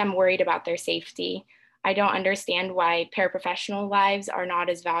ultimately, I'm worried about their safety. I don't understand why paraprofessional lives are not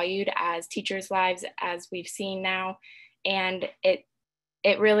as valued as teachers' lives as we've seen now. And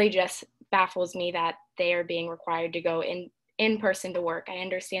it really just baffles me that they are being required to go in person to work. I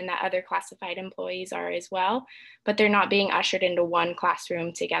understand that other classified employees are as well, but they're not being ushered into one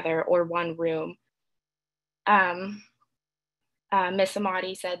classroom together or one room. Ms.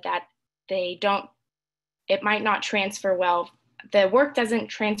 Amati said that it might not transfer well. The work doesn't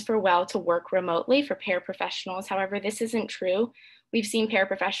transfer well to work remotely for paraprofessionals. However, this isn't true. We've seen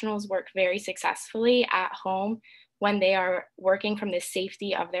paraprofessionals work very successfully at home when they are working from the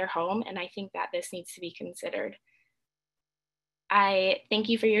safety of their home, and I think that this needs to be considered. I thank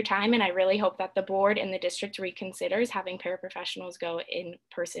you for your time, and I really hope that the board and the district reconsiders having paraprofessionals go in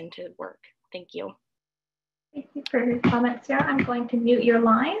person to work. Thank you. Thank you for your comments, Sarah. I'm going to mute your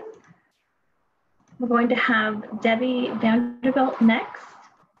line. We're going to have Debbie Vanderbilt next,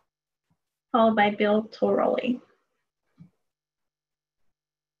 followed by Bill Toroli.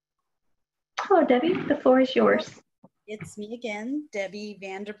 Hello, Debbie. The floor is yours. It's me again, Debbie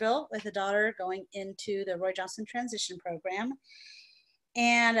Vanderbilt, with a daughter going into the Roy Johnson Transition Program.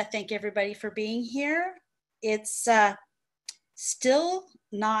 And I thank everybody for being here. It's still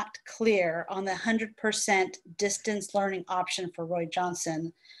not clear on the 100% distance learning option for Roy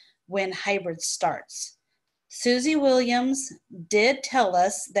Johnson when hybrid starts. Susie Williams did tell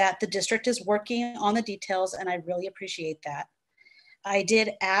us that the district is working on the details, and I really appreciate that. I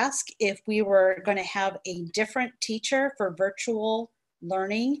did ask if we were going to have a different teacher for virtual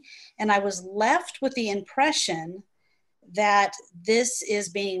learning, and I was left with the impression that this is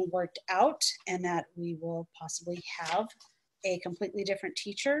being worked out and that we will possibly have a completely different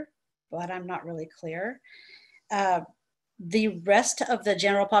teacher, but I'm not really clear. The rest of the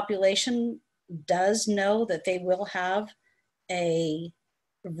general population does know that they will have a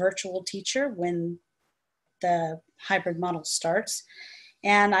virtual teacher when the hybrid model starts.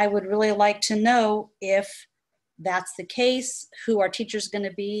 And I would really like to know if that's the case, who our teacher's going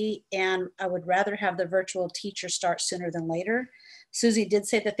to be, and I would rather have the virtual teacher start sooner than later. Susie did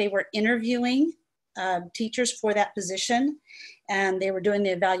say that they were interviewing teachers for that position, and they were doing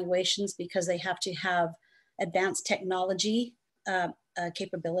the evaluations because they have to have advanced technology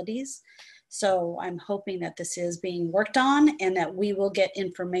capabilities. So I'm hoping that this is being worked on and that we will get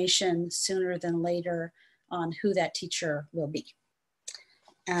information sooner than later on who that teacher will be.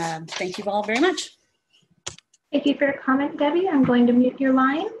 Thank you all very much. Thank you for your comment, Debbie. I'm going to mute your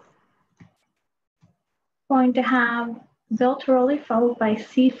line. Going to have Bill Taroli, followed by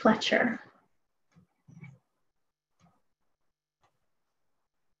C. Fletcher.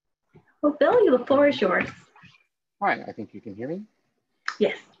 Well, Bill, the floor is yours. Hi, I think you can hear me.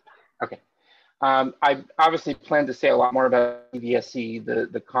 Yes. Okay. I obviously plan to say a lot more about CVUSD.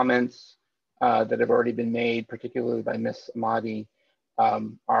 The comments that have already been made, particularly by Ms. Ahmadi,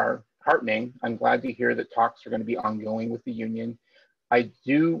 are heartening. I'm glad to hear that talks are going to be ongoing with the union. I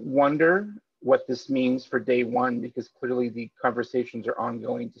do wonder what this means for day one, because clearly the conversations are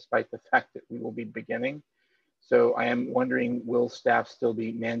ongoing despite the fact that we will be beginning. So I am wondering, will staff still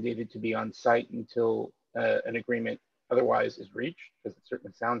be mandated to be on site until an agreement otherwise is reached? Because it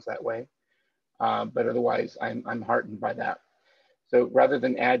certainly sounds that way. But otherwise, I'm heartened by that. So rather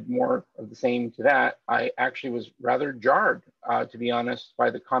than add more of the same to that, I actually was rather jarred, to be honest, by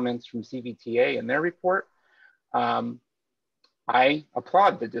the comments from CVTA in their report. I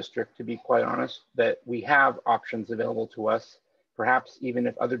applaud the district, to be quite honest, that we have options available to us, perhaps even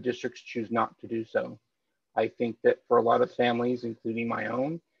if other districts choose not to do so. I think that for a lot of families, including my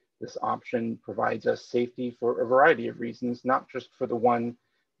own, this option provides us safety for a variety of reasons, not just for the one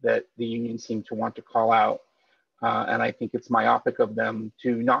that the union seemed to want to call out. And I think it's myopic of them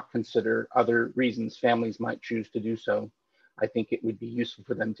to not consider other reasons families might choose to do so. I think it would be useful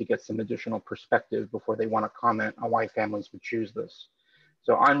for them to get some additional perspective before they want to comment on why families would choose this.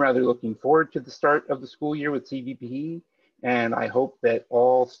 So I'm rather looking forward to the start of the school year with CVPE, and I hope that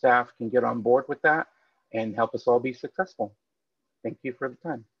all staff can get on board with that and help us all be successful. Thank you for the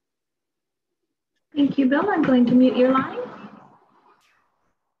time. Thank you, Bill. I'm going to mute your line.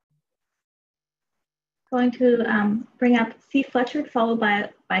 Going to bring up C. Fletcher, followed by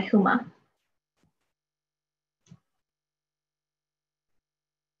Huma.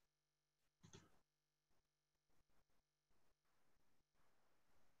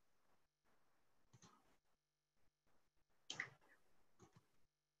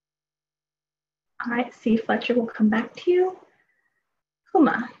 All right, C. Fletcher, will come back to you.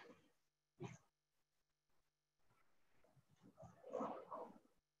 Huma.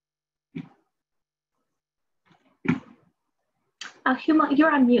 Huma, you're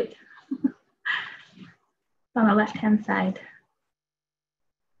on mute. On the left-hand side.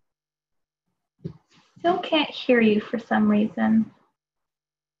 Still can't hear you for some reason.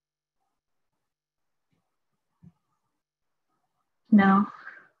 No.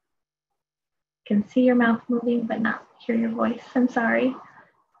 Can see your mouth moving, but not hear your voice. I'm sorry.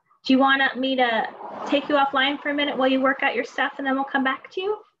 Do you want me to take you offline for a minute while you work out your stuff and then we'll come back to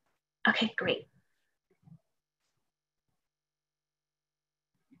you? Okay, great.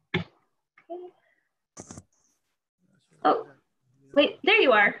 Okay. Oh, wait, there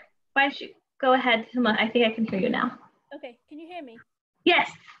you are. Why don't you go ahead, Huma? I think I can hear you now. Okay, can you hear me? Yes,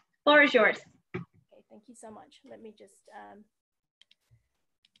 floor is yours. Okay, thank you so much. Let me just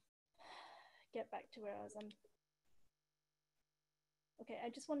get back to where I was. Okay, I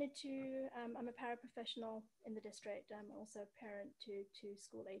just wanted to, I'm a paraprofessional in the district. I'm also a parent to two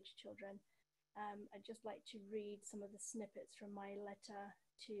school-aged children. I'd just like to read some of the snippets from my letter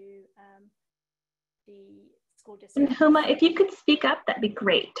to the school district. And Huma, if you could speak up, that'd be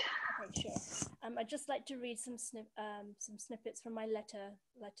great. Okay, sure. I'd just like to read some snippets from my letter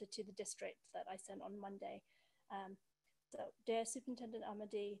to the district that I sent on Monday. So, dear Superintendent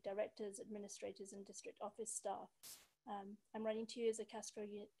Ahmadi, directors, administrators, and district office staff, I'm writing to you as a Castro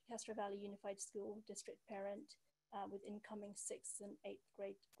Valley Unified School District parent with incoming 6th and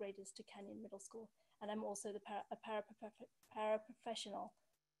 8th graders to Canyon Middle School. And I'm also a paraprofessional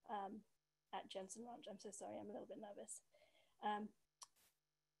at Jensen Ranch. I'm so sorry, I'm a little bit nervous.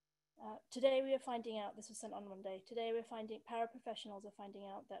 Today we are finding out, this was sent on Monday, today paraprofessionals are finding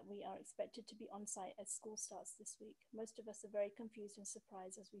out that we are expected to be on site as school starts this week. Most of us are very confused and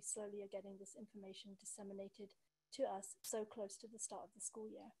surprised as we slowly are getting this information disseminated to us so close to the start of the school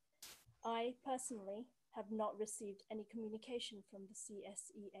year. I personally have not received any communication from the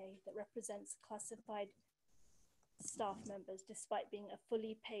CSEA that represents classified staff members despite being a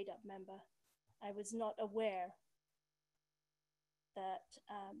fully paid up member. I was not aware that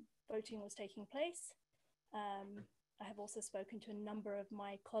voting was taking place. I have also spoken to a number of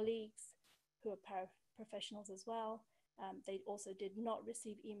my colleagues who are paraprofessionals as well. They also did not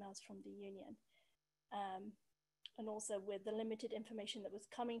receive emails from the union. And also with the limited information that was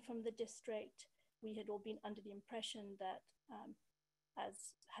coming from the district, we had all been under the impression that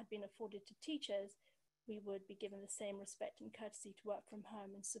as had been afforded to teachers, we would be given the same respect and courtesy to work from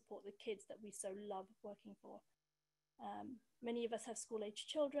home and support the kids that we so love working for. Many of us have school-aged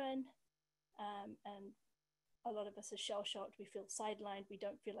children, and a lot of us are shell-shocked. We feel sidelined. We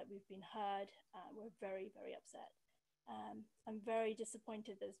don't feel like we've been heard. We're very, very upset. I'm very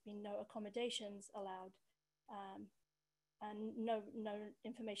disappointed there's been no accommodations allowed, and no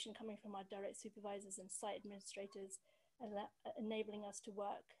information coming from our direct supervisors and site administrators enabling us to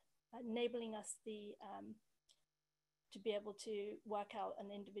work, enabling us to be able to work out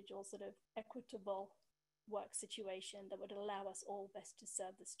an individual sort of equitable work situation that would allow us all best to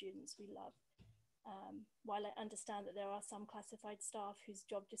serve the students we love. While I understand that there are some classified staff whose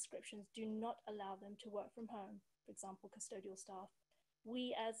job descriptions do not allow them to work from home, for example, custodial staff,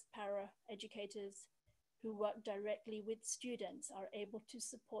 we as para educators who work directly with students are able to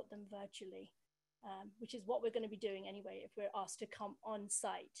support them virtually, which is what we're going to be doing anyway if we're asked to come on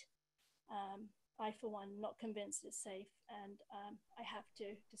site. I, for one, not convinced it's safe, and I have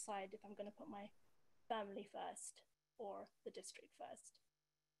to decide if I'm going to put my family first or the district first.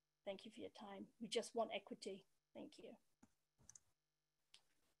 Thank you for your time. We just want equity. Thank you.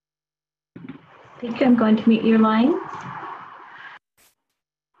 Thank you. I'm going to mute your lines.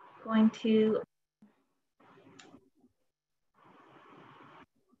 Going to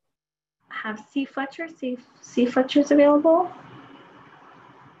have C. Fletcher. C. Fletcher's available.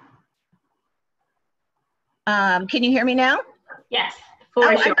 Can you hear me now? Yes.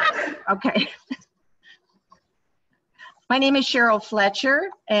 Floor is yours. Okay. My name is Cheryl Fletcher,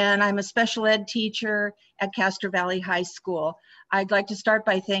 and I'm a special ed teacher at Castro Valley High School. I'd like to start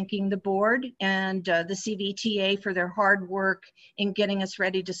by thanking the board and the CVTA for their hard work in getting us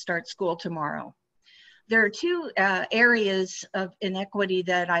ready to start school tomorrow. There are two areas of inequity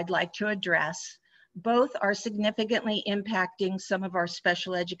that I'd like to address. Both are significantly impacting some of our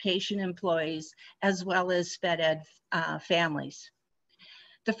special education employees as well as sped ed families.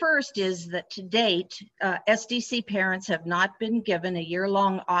 The first is that to date, SDC parents have not been given a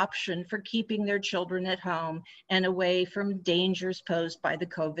year-long option for keeping their children at home and away from dangers posed by the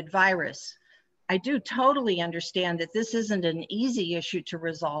COVID virus. I do totally understand that this isn't an easy issue to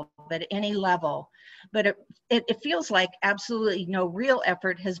resolve at any level, but it feels like absolutely no real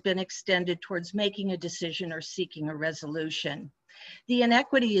effort has been extended towards making a decision or seeking a resolution. The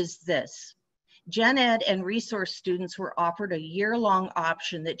inequity is this. Gen Ed and resource students were offered a year-long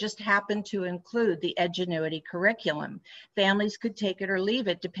option that just happened to include the Edgenuity curriculum. Families could take it or leave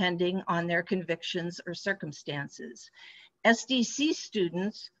it depending on their convictions or circumstances. SDC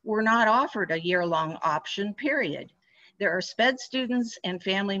students were not offered a year-long option, period. There are SPED students and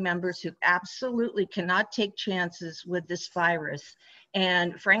family members who absolutely cannot take chances with this virus.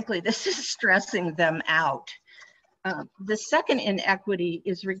 And frankly, this is stressing them out. The second inequity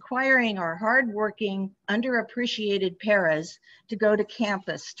is requiring our hardworking, underappreciated paras to go to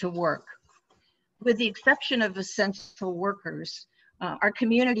campus to work. With the exception of essential workers, our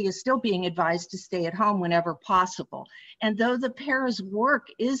community is still being advised to stay at home whenever possible. And though the paras' work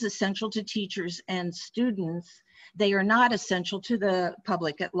is essential to teachers and students, they are not essential to the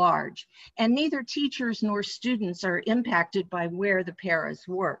public at large. And neither teachers nor students are impacted by where the paras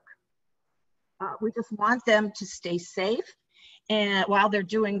work. We just want them to stay safe and while they're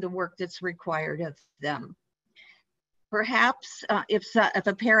doing the work that's required of them. Perhaps if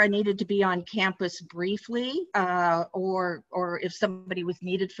a para needed to be on campus briefly or if somebody was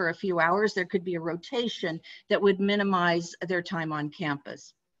needed for a few hours, there could be a rotation that would minimize their time on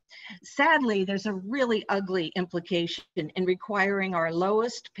campus. Sadly, there's a really ugly implication in requiring our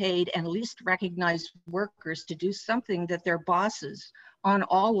lowest paid and least recognized workers to do something that their bosses on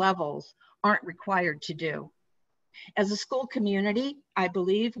all levels aren't required to do. As a school community, I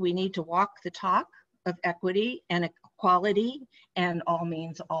believe we need to walk the talk of equity and equality, and all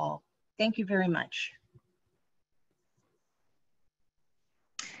means all. Thank you very much.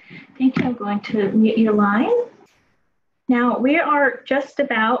 Thank you. I'm going to mute your line. Now we are just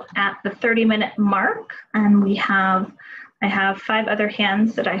about at the 30-minute mark, and I have 5 other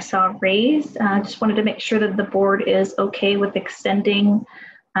hands that I saw raised. Just wanted to make sure that the board is okay with extending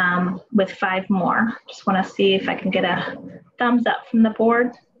with 5 more. Just want to see if I can get a thumbs up from the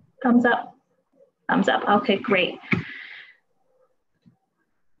board. Thumbs up. Thumbs up. Okay, great.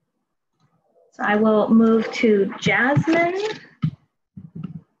 So I will move to Jasmine.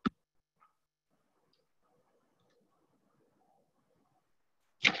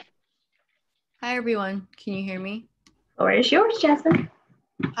 Hi, everyone. Can you hear me? Floor is yours, Jasmine.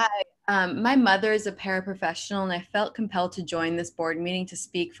 Hi. My mother is a paraprofessional, and I felt compelled to join this board meeting to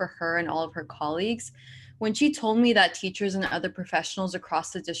speak for her and all of her colleagues. When she told me that teachers and other professionals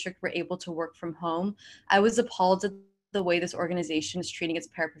across the district were able to work from home, I was appalled at the way this organization is treating its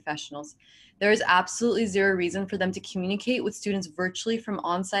paraprofessionals. There is absolutely zero reason for them to communicate with students virtually from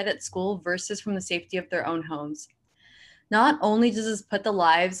on-site at school versus from the safety of their own homes. Not only does this put the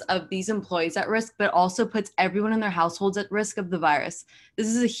lives of these employees at risk, but also puts everyone in their households at risk of the virus. This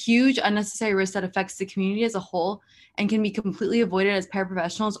is a huge unnecessary risk that affects the community as a whole and can be completely avoided as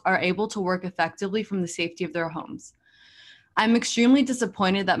paraprofessionals are able to work effectively from the safety of their homes. I'm extremely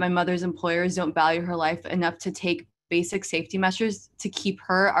disappointed that my mother's employers don't value her life enough to take basic safety measures to keep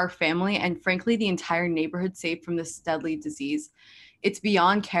her, our family, and frankly, the entire neighborhood safe from this deadly disease. It's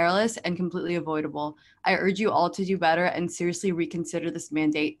beyond careless and completely avoidable. I urge you all to do better and seriously reconsider this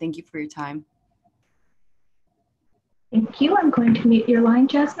mandate. Thank you for your time. Thank you. I'm going to mute your line,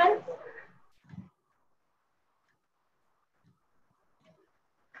 Jasmine.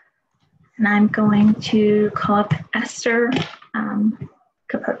 And I'm going to call up Esther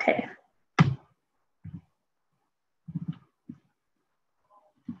Capote.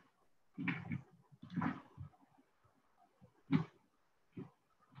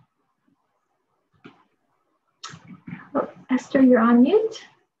 Oh, Esther, you're on mute.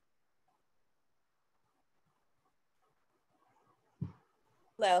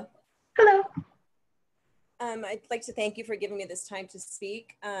 Hello. Hello. I'd like to thank you for giving me this time to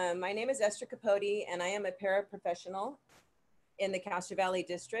speak. My name is Esther Capote, and I am a paraprofessional in the Castro Valley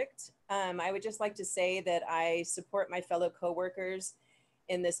District. I would just like to say that I support my fellow coworkers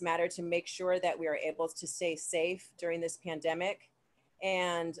in this matter to make sure that we are able to stay safe during this pandemic.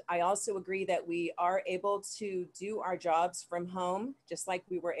 And I also agree that we are able to do our jobs from home, just like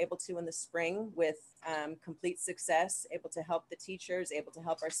we were able to in the spring with complete success, able to help the teachers, able to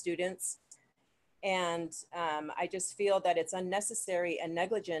help our students. And I just feel that it's unnecessary and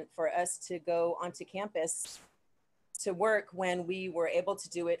negligent for us to go onto campus to work when we were able to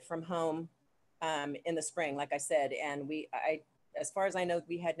do it from home in the spring, like I said. And as far as I know,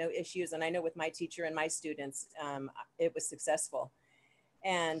 we had no issues. And I know with my teacher and my students, it was successful.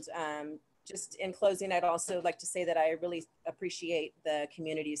 And just in closing, I'd also like to say that I really appreciate the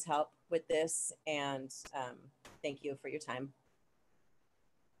community's help with this. And thank you for your time.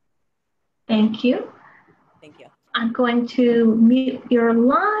 Thank you. Thank you. I'm going to mute your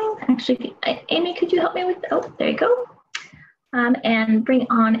line. Actually, Amy, could you help me with, oh, there you go. And bring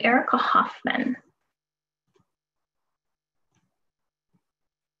on Erica Hoffman.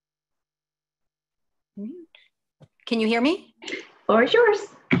 Can you hear me? Floor is yours.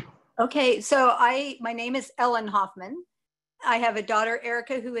 Okay, so my name is Ellen Hoffman. I have a daughter,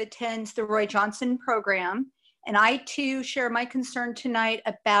 Erica, who attends the Roy Johnson program. And I too share my concern tonight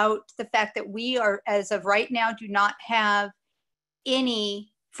about the fact that we are, as of right now, do not have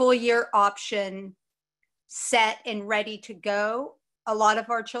any full year option set and ready to go. A lot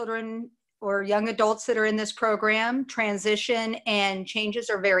of our children or young adults that are in this program transition and changes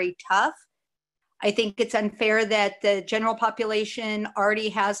are very tough. I think it's unfair that the general population already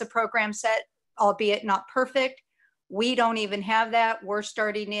has a program set, albeit not perfect. We don't even have that. We're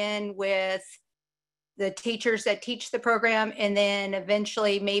starting in with the teachers that teach the program, and then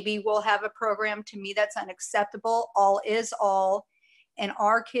eventually maybe we'll have a program. To me, that's unacceptable. All is all. And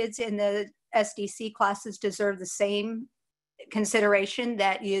our kids in the SDC classes deserve the same consideration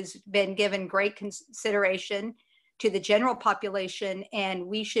that has been given great consideration to the general population. And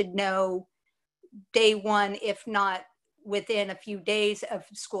we should know day one, if not within a few days of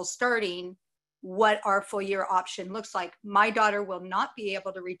school starting, what our full year option looks like. My daughter will not be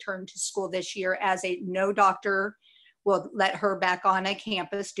able to return to school this year, as no doctor will let her back on a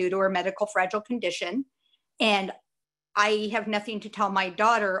campus due to her medical fragile condition. And I have nothing to tell my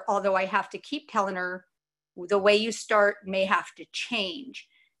daughter, although I have to keep telling her the way you start may have to change.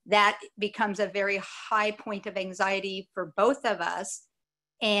 That becomes a very high point of anxiety for both of us.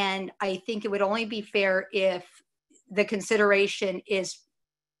 And I think it would only be fair if the consideration is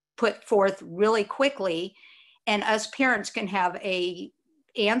put forth really quickly and us parents can have a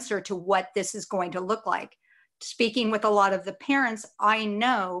answer to what this is going to look like. Speaking with a lot of the parents, I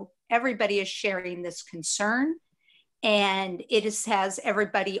know everybody is sharing this concern, and it has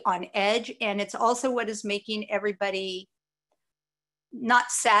everybody on edge. And it's also what is making everybody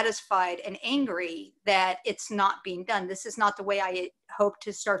not satisfied and angry that it's not being done. This is not the way I hoped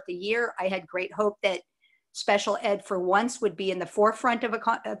to start the year. I had great hope that special ed for once would be in the forefront of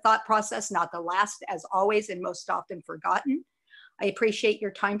a thought process, not the last, as always, and most often forgotten. I appreciate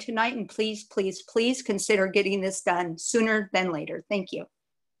your time tonight, and please, please, please consider getting this done sooner than later. Thank you.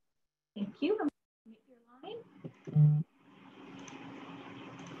 Thank you.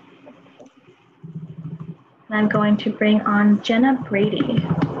 I'm going to bring on Jenna Brady.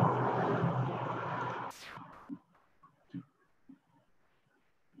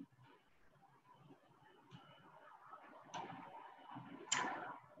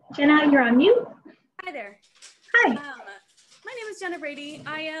 Jenna, you're on mute. Hi there. Hi. My name is Jenna Brady.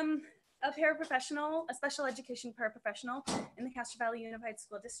 I am a paraprofessional, a special education paraprofessional in the Castro Valley Unified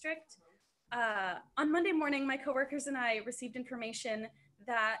School District. On Monday morning, my coworkers and I received information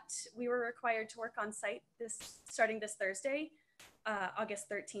that we were required to work on site starting this Thursday, August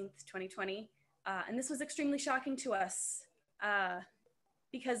 13th, 2020. And this was extremely shocking to us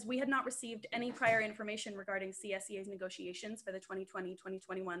because we had not received any prior information regarding CSEA's negotiations for the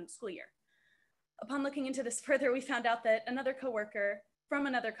 2020-2021 school year. Upon looking into this further, we found out that another coworker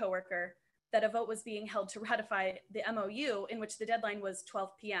that a vote was being held to ratify the MOU, in which the deadline was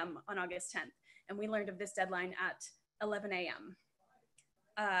 12 p.m. on August 10th. And we learned of this deadline at 11 a.m.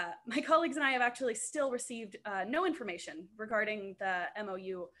 My colleagues and I have actually still received no information regarding the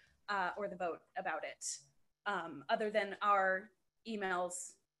MOU or the vote about it, other than our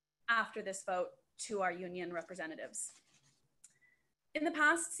emails after this vote to our union representatives. In the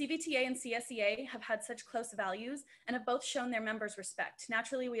past, CVTA and CSEA have had such close values and have both shown their members respect.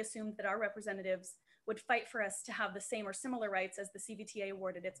 Naturally, we assumed that our representatives would fight for us to have the same or similar rights as the CVTA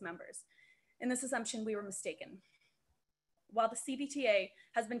awarded its members. In this assumption, we were mistaken. While the CVTA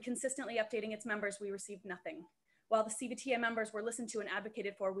has been consistently updating its members, we received nothing. While the CVTA members were listened to and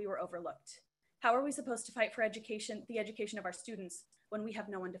advocated for, we were overlooked. How are we supposed to fight for the education of our students when we have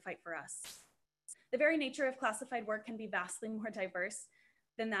no one to fight for us? The very nature of classified work can be vastly more diverse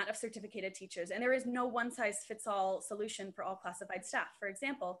than that of certificated teachers, and there is no one-size-fits-all solution for all classified staff. For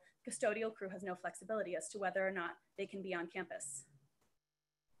example, the custodial crew has no flexibility as to whether or not they can be on campus.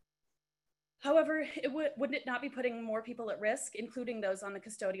 However, wouldn't it not be putting more people at risk, including those on the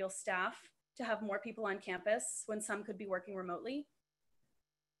custodial staff, to have more people on campus when some could be working remotely?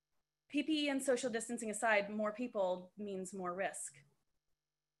 PPE and social distancing aside, more people means more risk.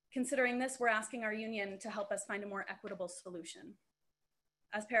 Considering this, we're asking our union to help us find a more equitable solution.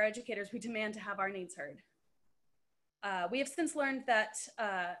 As paraeducators, we demand to have our needs heard. We have since learned that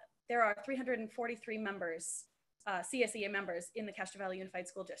there are 343 members, CSEA members in the Castro Valley Unified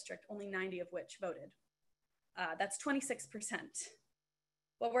School District, only 90 of which voted. That's 26%.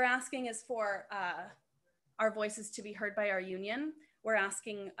 What we're asking is for our voices to be heard by our union. We're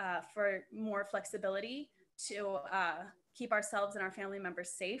asking for more flexibility to keep ourselves and our family members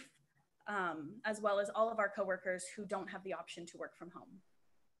safe, as well as all of our coworkers who don't have the option to work from home.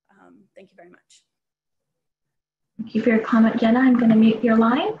 Thank you very much. Thank you for your comment, Jenna. I'm going to mute your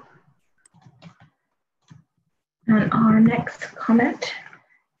line. And our next comment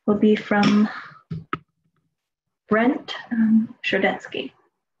will be from Brent Sherdetsky.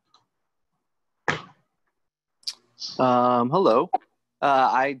 Hello.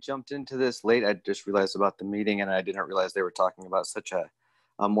 I jumped into this late. I just realized about the meeting, and I didn't realize they were talking about such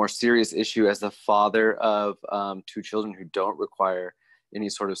a more serious issue. As the father of 2 children who don't require any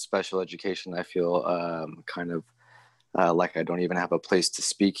sort of special education, I feel kind of like I don't even have a place to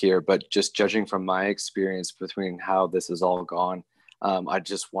speak here. But just judging from my experience between how this has all gone, I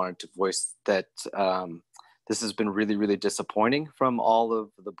just wanted to voice that this has been really, really disappointing from all of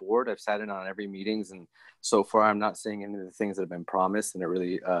the board. I've sat in on every meetings, and so far I'm not seeing any of the things that have been promised, and it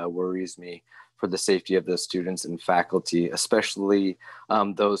really worries me for the safety of the students and faculty, especially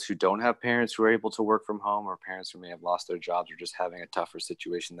those who don't have parents who are able to work from home, or parents who may have lost their jobs or just having a tougher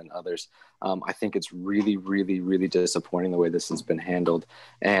situation than others. I think it's really, really, really disappointing the way this has been handled,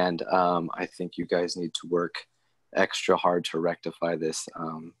 and I think you guys need to work extra hard to rectify this.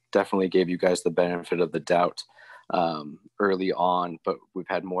 Definitely gave you guys the benefit of the doubt early on, but we've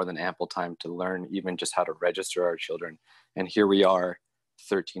had more than ample time to learn even just how to register our children. And here we are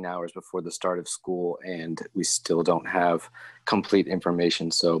 13 hours before the start of school, and we still don't have complete information.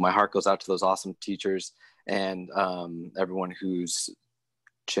 So my heart goes out to those awesome teachers and everyone who's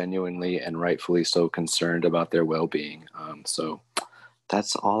genuinely and rightfully so concerned about their well-being. So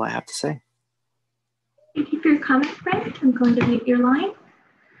that's all I have to say. Thank you for your comment, Brent. I'm going to mute your line.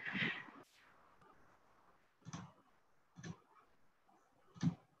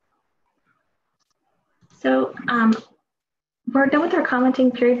 So we're done with our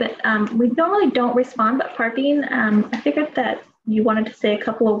commenting period, but we normally don't respond, but Parveen, I figured that you wanted to say a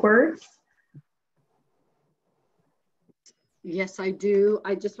couple of words. Yes, I do.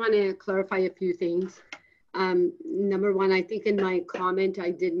 I just want to clarify a few things. Number one, I think in my comment,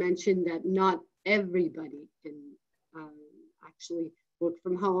 I did mention that not everybody can actually work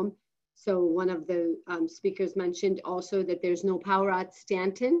from home. So one of the speakers mentioned also that there's no power at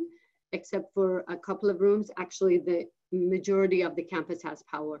Stanton, except for a couple of rooms. Actually, the majority of the campus has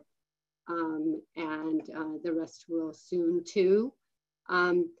power, and the rest will soon too.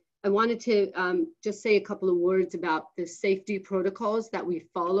 I wanted to just say a couple of words about the safety protocols that we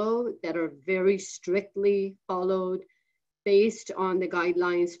follow that are very strictly followed. based on the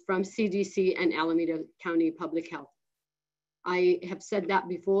guidelines from CDC and Alameda County Public Health. I have said that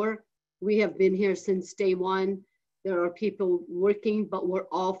before. We have been here since day one. There are people working, but we're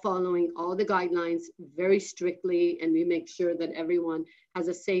all following all the guidelines very strictly, and we make sure that everyone has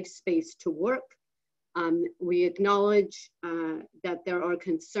a safe space to work. We acknowledge that there are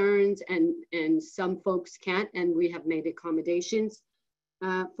concerns and some folks can't, and we have made accommodations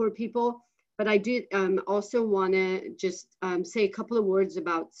for people. But I do also want to just say a couple of words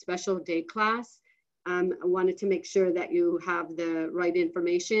about special day class. I wanted to make sure that you have the right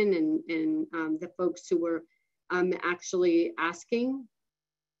information and the folks who were actually asking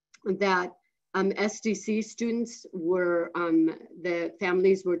that SDC students were, the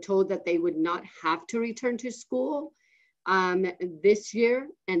families were told that they would not have to return to school this year,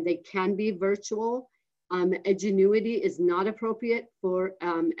 and they can be virtual. Edgenuity is not appropriate for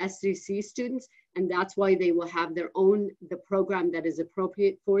SDC students, and that's why they will have their own, the program that is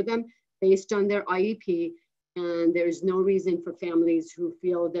appropriate for them based on their IEP. And there's no reason for families who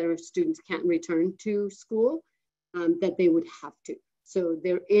feel their students can't return to school that they would have to. So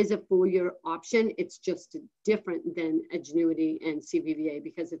there is a full year option. It's just different than Edgenuity and CVVA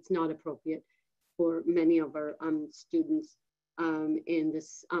because it's not appropriate for many of our students in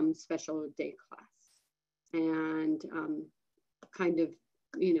this special day class. And kind of,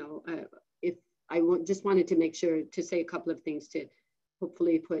 you know, if I just wanted to make sure to say a couple of things to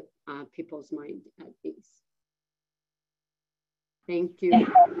hopefully put people's mind at ease. Thank you.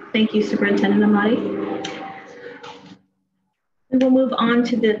 Thank you, Superintendent Amati. We will move on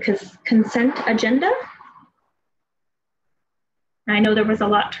to the consent agenda. I know there was a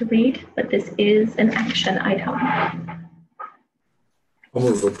lot to read, but this is an action item. I'll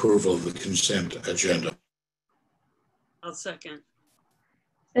move approval of the consent agenda. I'll second.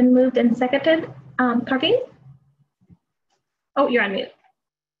 Been moved and seconded. Parveen? Oh, you're on mute.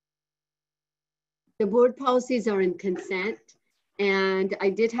 The board policies are in consent. And I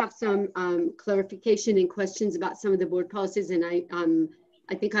did have some clarification and questions about some of the board policies, and I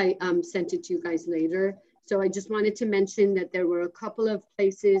think I sent it to you guys later. So I just wanted to mention that there were a couple of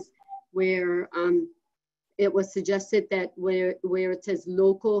places where it was suggested that where it says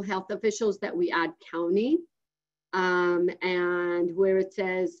local health officials that we add county, and where it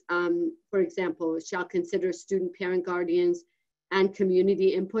says, for example, shall consider student, parent, guardians, and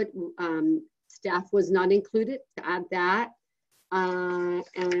community input. Staff was not included to add that.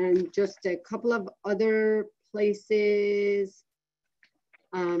 And just a couple of other places.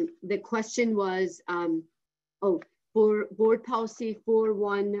 The question was, for board policy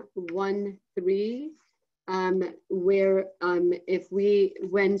 4113, where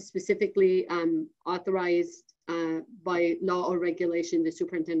when specifically authorized by law or regulation, the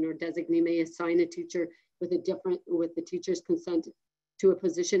superintendent or designee may assign a teacher with the teacher's consent to a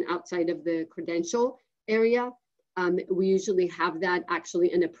position outside of the credential area. We usually have that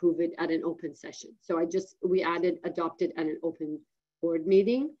actually and approve it at an open session. So we adopted at an open board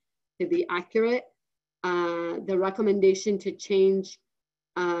meeting to be accurate. The recommendation to change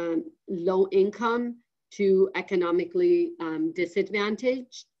low income to economically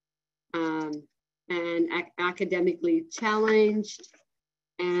disadvantaged and academically challenged.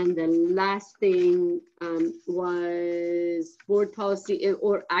 And the last thing was board policy,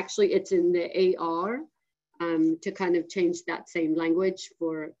 or actually it's in the AR, to kind of change that same language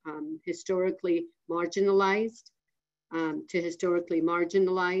for historically marginalized to historically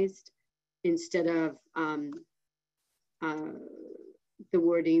marginalized instead of the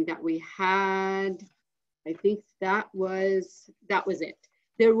wording that we had. I think that was it.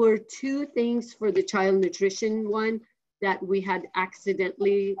 There were two things for the child nutrition one that we had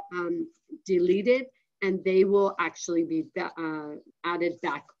accidentally deleted, and they will actually be added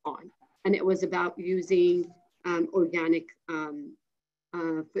back on. And it was about using organic,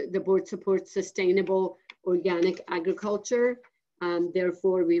 the board supports sustainable organic agriculture.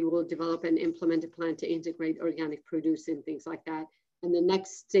 Therefore, we will develop and implement a plan to integrate organic produce and things like that. And the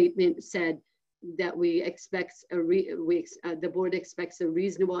next statement said that the board expects a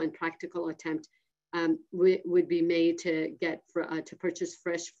reasonable and practical attempt would be made to purchase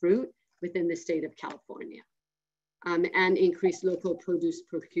fresh fruit within the state of California, and increase local produce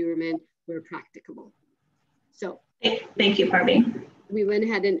procurement where practicable. So thank you, Parveen. We went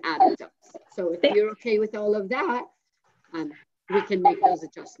ahead and added those. So if you're okay with all of that, we can make those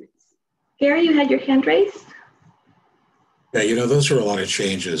adjustments. Gary, you had your hand raised. Yeah, you know, those are a lot of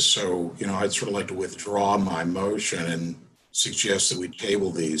changes. So, you know, I'd sort of like to withdraw my motion and suggest that we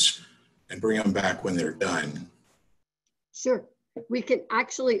table these and bring them back when they're done. Sure. We can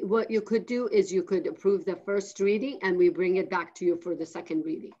actually, what you could do is you could approve the first reading and we bring it back to you for the second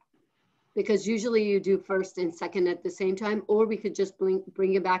reading. Because usually you do first and second at the same time, or we could just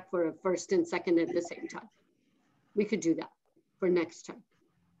bring it back for a first and second at the same time. We could do that for next time.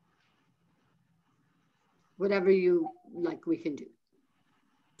 Whatever you like, we can do.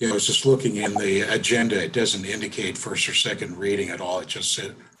 Yeah, I was just looking in the agenda. It doesn't indicate first or second reading at all. It just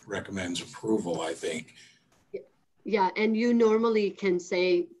recommends approval, I think. Yeah, and you normally can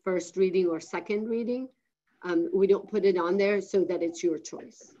say first reading or second reading. We don't put it on there so that it's your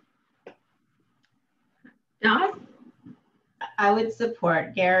choice. Don? I would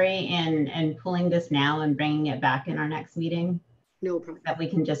support Gary in pulling this now and bringing it back in our next meeting. No problem. That we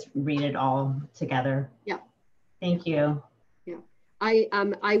can just read it all together. Yeah. Thank you. Yeah.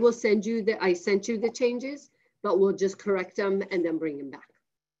 I will send you I sent you the changes, but we'll just correct them and then bring them back.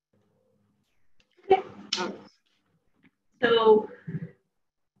 Okay. So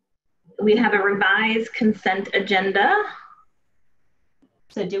we have a revised consent agenda.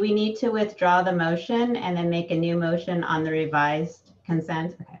 So do we need to withdraw the motion and then make a new motion on the revised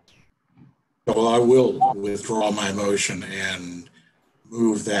consent? Okay. Well, I will withdraw my motion and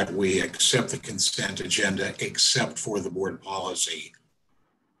move that we accept the consent agenda except for the board policies.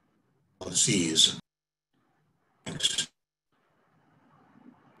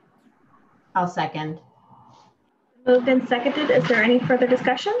 I'll second. Moved and seconded. Is there any further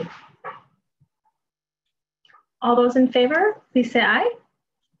discussion? All those in favor, please say aye.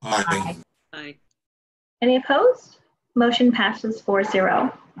 Aye. Aye. Any opposed? Motion passes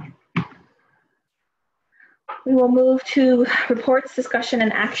 4-0. We will move to reports, discussion,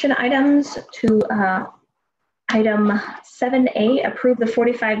 and action items to item 7A, approve the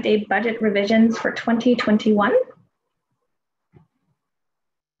 45-day budget revisions for 2021.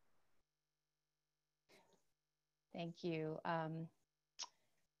 Thank you.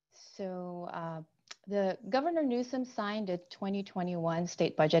 The Governor Newsom signed a 2021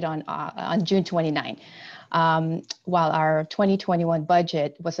 state budget on June 29, while our 2021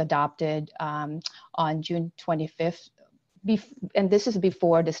 budget was adopted on June 25th. And this is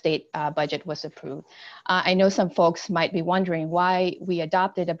before the state budget was approved. I know some folks might be wondering why we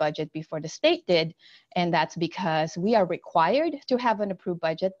adopted a budget before the state did, and that's because we are required to have an approved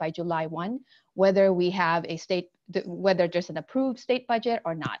budget by July 1, whether we have a whether there's an approved state budget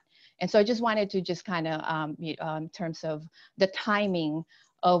or not. And so I just wanted to just kind of, in terms of the timing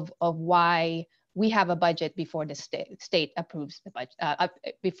of why we have a budget before the state approves the budget,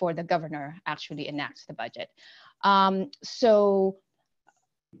 before the governor actually enacts the budget. So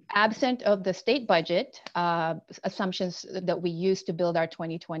absent of the state budget, assumptions that we used to build our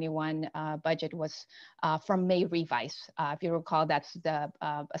 2021 budget was from May revise. If you recall, that's the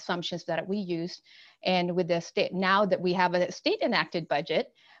assumptions that we used. And with the state, now that we have a state enacted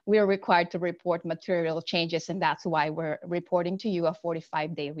budget, we are required to report material changes, and that's why we're reporting to you a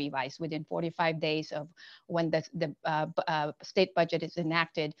 45-day revise. Within 45 days of when the state budget is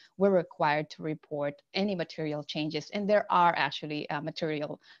enacted, we're required to report any material changes, and there are actually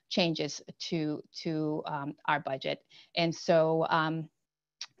material changes to our budget. And so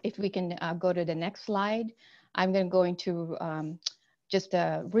if we can go to the next slide, I'm then going to just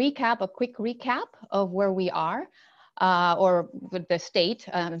a quick recap of where we are. Or with the state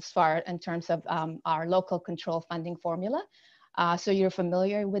as far in terms of our local control funding formula. So you're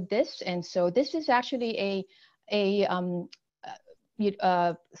familiar with this. And so this is actually a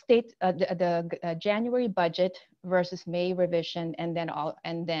state, the January budget versus May revision, and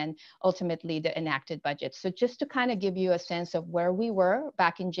then ultimately the enacted budget. So just to kind of give you a sense of where we were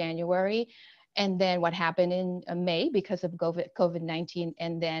back in January, and then what happened in May because of COVID-19,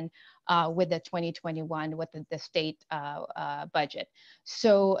 and then with the 2021 with the state budget.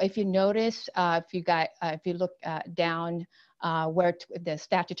 So if you notice, if you look down where the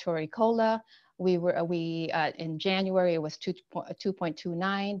statutory COLA, in January it was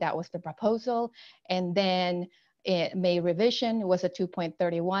 2.29. That was the proposal, and then May revision was a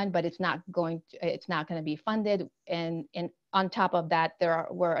 2.31, but it's not going to be funded, and on top of that there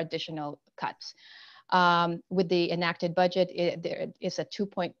were additional cuts. With the enacted budget, there is a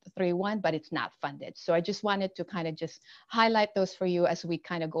 2.31, but it's not funded. So I just wanted to kind of just highlight those for you as we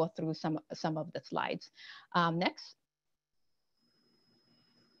kind of go through some of the slides. Next.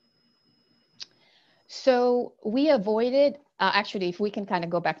 So we avoided, actually, if we can kind of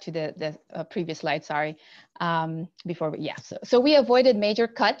go back to the previous slide, sorry, so we avoided major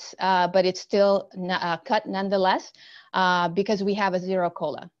cuts, but it's still a cut nonetheless, because we have a zero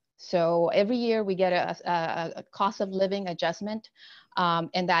COLA. So every year we get a cost of living adjustment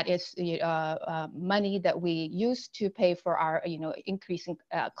And that is money that we use to pay for our increasing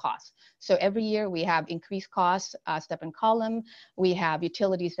costs. So every year we have increased costs, step and column. We have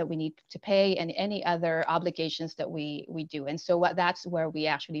utilities that we need to pay and any other obligations that we do. And so that's where we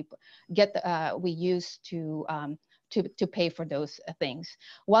actually get we use to pay for those things.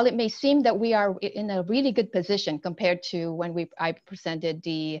 While it may seem that we are in a really good position compared to when I presented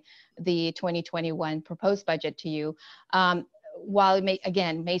the 2021 proposed budget to you, while it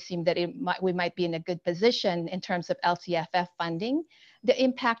may seem that we might be in a good position in terms of LCFF funding, the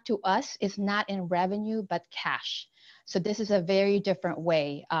impact to us is not in revenue, but cash. So this is a very different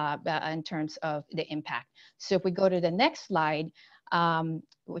way in terms of the impact. So if we go to the next slide,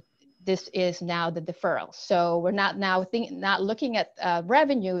 this is now the deferral. So we're not looking at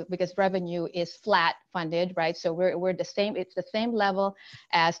revenue because revenue is flat funded, right? So we're the same, it's the same level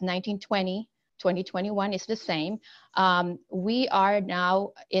as 1920. 2021 is the same. We are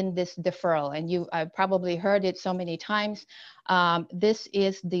now in this deferral, and I've probably heard it so many times. This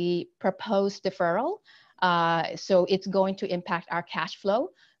is the proposed deferral. So it's going to impact our cash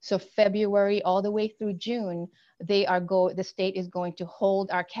flow. So February all the way through June, the state is going to hold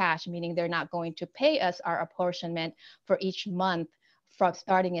our cash, meaning they're not going to pay us our apportionment for each month from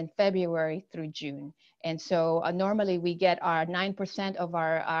starting in February through June. And so normally we get our 9% of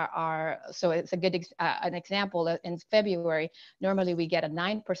our so it's a good an example. In February, normally we get a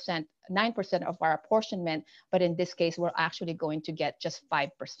 9% of our apportionment, but in this case, we're actually going to get just 5%.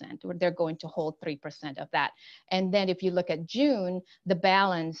 They're going to hold 3% of that. And then if you look at June, the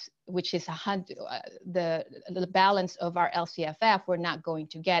balance, which is the balance of our LCFF, we're not going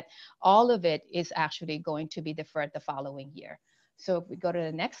to get. All of it is actually going to be deferred the following year. So if we go to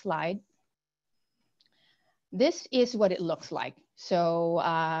the next slide, this is what it looks like. So,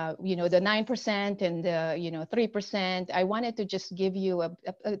 the 9% and the, 3%, I wanted to just give you a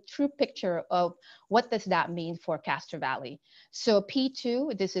true picture of what does that mean for Castro Valley. So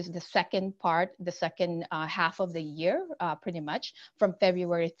P2, this is the second part, the second half of the year, pretty much from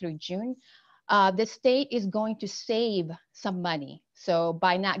February through June. The state is going to save some money. So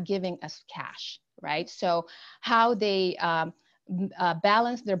by not giving us cash, right? So how they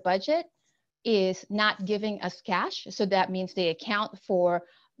balance their budget is not giving us cash. So that means they account for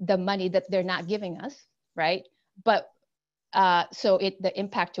the money that they're not giving us, right? But so the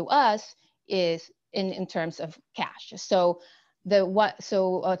impact to us is in terms of cash. So the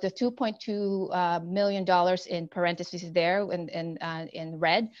 $2.2 million in parentheses there in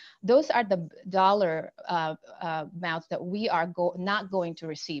red, those are the dollar amounts that we are not going to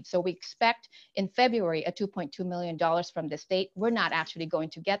receive. So we expect in February a $2.2 million from the state. We're not actually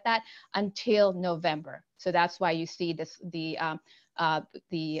going to get that until November. So that's why you see this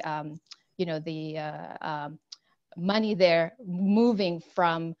money there moving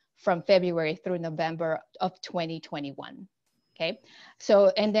from February through November of 2021. Okay, so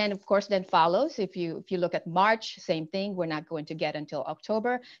and then of course then follows if you look at March, same thing, we're not going to get until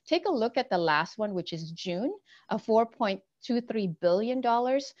October. Take a look at the last one, which is June, a $4.23 billion.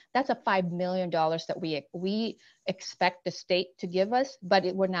 That's a $5 million that we expect the state to give us, but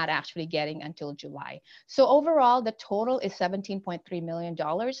we're not actually getting until July. So overall, the total is $17.3 million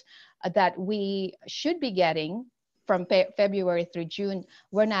that we should be getting from February through June.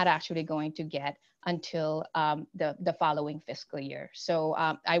 We're not actually going to get until the following fiscal year. So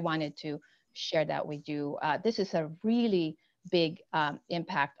I wanted to share that with you. This is a really big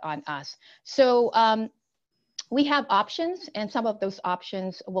impact on us. So we have options, and some of those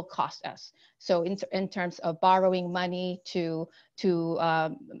options will cost us. So in terms of borrowing money to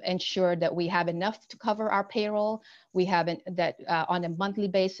ensure that we have enough to cover our payroll, we have that on a monthly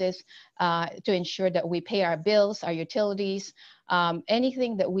basis to ensure that we pay our bills, our utilities,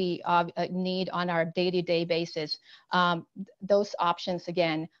 anything that we need on our day-to-day basis. Those options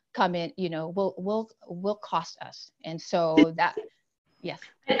again come in, will cost us, and so that. Yes.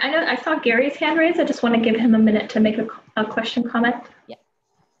 I know I saw Gary's hand raised. I just want to give him a minute to make a question, comment. Yeah.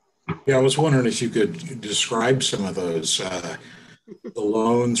 Yeah, I was wondering if you could describe some of those, the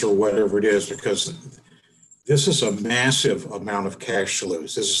loans or whatever it is, because this is a massive amount of cash to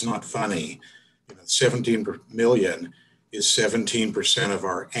lose. This is not funny. 17 million is 17% of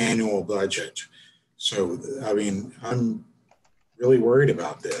our annual budget. So, I mean, I'm really worried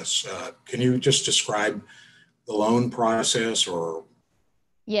about this. Can you just describe the loan process, or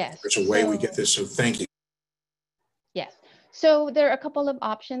yes, there's a way we get this? So thank you. Yes. So there are a couple of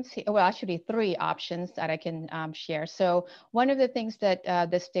options, well, actually 3 options that I can share. So one of the things that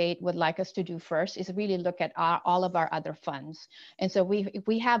the state would like us to do first is really look at all of our other funds. And so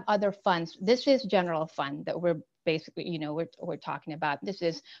we have other funds. This is general fund that we're basically, you know, we're talking about. This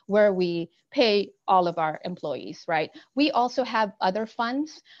is where we pay all of our employees, right? We also have other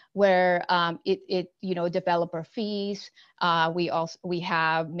funds where you know, developer fees. We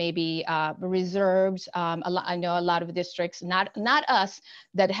have maybe reserves. I know a lot of districts, not us,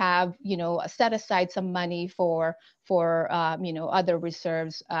 that have, you know, set aside some money for you know, other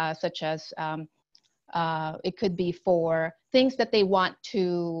reserves, such as it could be for things that they want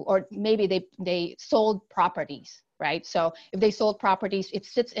to, or maybe they sold properties, right? So if they sold properties, it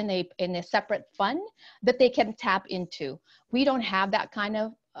sits in a separate fund that they can tap into. We don't have that kind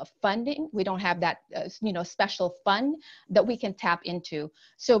of funding. We don't have that you know, special fund that we can tap into.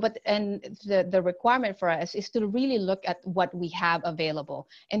 So, and the requirement for us is to really look at what we have available.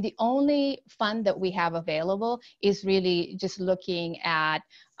 And the only fund that we have available is really just looking at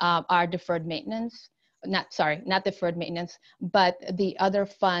our deferred maintenance. Not deferred maintenance, but the other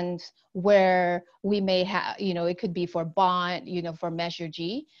funds where we may have, you know, it could be for bond, you know, for Measure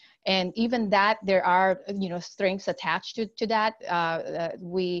G. And even that, there are, you know, strings attached to that.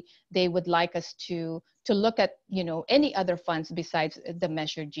 They would like us to look at, you know, any other funds besides the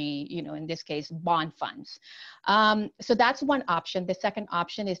Measure G, you know, in this case, bond funds. So that's one option. The second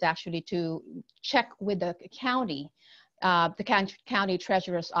option is actually to check with the county, the county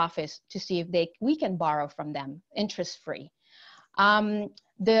treasurer's office, to see if we can borrow from them interest-free.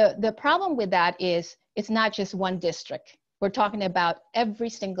 The problem with that is it's not just one district. We're talking about every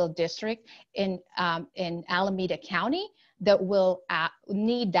single district in Alameda County that will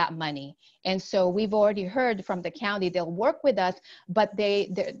need that money. And so we've already heard from the county, they'll work with us, but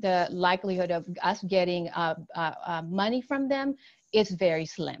the likelihood of us getting money from them is very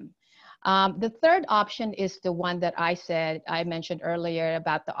slim. The third option is the one that I mentioned earlier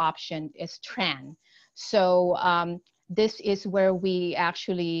about. The option is TRAN. So this is where we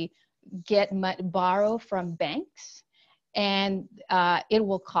actually borrow from banks, and it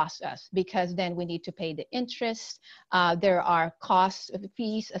will cost us, because then we need to pay the interest. There are costs,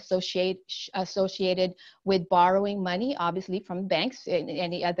 fees associated with borrowing money, obviously from banks and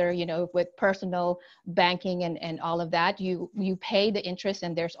any other, you know, with personal banking and all of that. You pay the interest,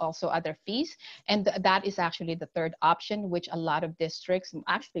 and there's also other fees. And that is actually the third option, which a lot of districts,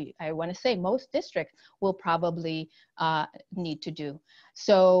 actually, I want to say most districts will probably need to do.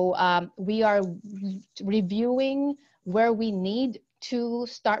 So we are reviewing where we need to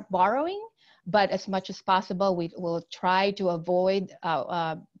start borrowing, but as much as possible, we will try to avoid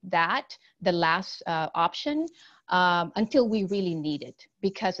the last option until we really need it.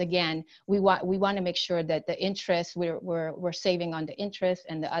 Because again, we want to make sure that the interest, we're saving on the interest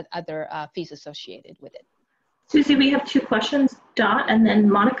and the other fees associated with it. Susie, we have two questions, Dot, and then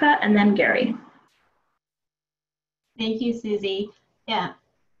Monica, and then Gary. Thank you, Susie. Yeah.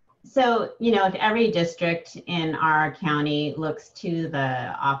 So, you know, if every district in our county looks to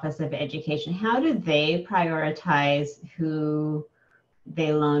the Office of Education, how do they prioritize who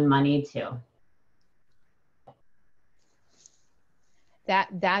they loan money to?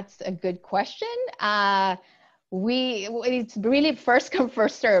 That's a good question. It's really first come,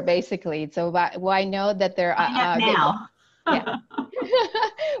 first serve, basically. So I know that there are now. Yeah.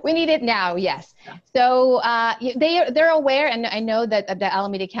 We need it now, yes. So they're aware, and I know that the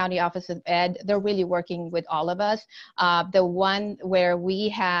Alameda County Office of Ed, they're really working with all of us. The one where we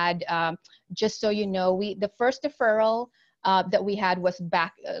had, just so you know, the first deferral that we had was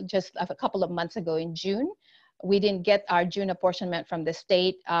back just a couple of months ago in June. We didn't get our June apportionment from the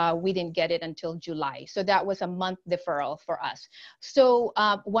state. We didn't get it until July. So that was a month deferral for us. So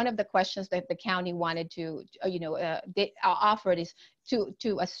one of the questions that the county wanted to, they offered is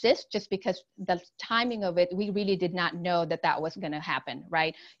to assist, just because the timing of it, we really did not know that was going to happen,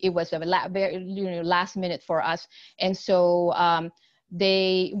 right? It was a very last minute for us. And so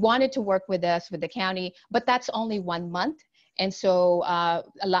they wanted to work with us, with the county, but that's only 1 month. And so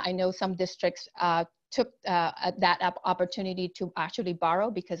I know some districts took that opportunity to actually borrow,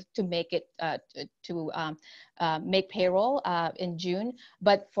 because to make it make payroll in June.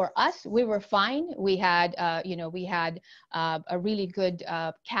 But for us, we were fine. We had we had a really good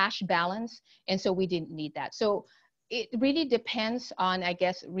cash balance, and so we didn't need that. So it really depends on, I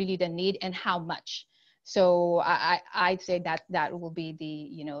guess, really the need and how much. So I'd say that will be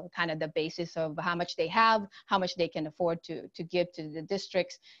the kind of the basis of how much they have, how much they can afford to give to the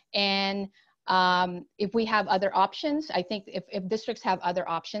districts. And if we have other options, I think if districts have other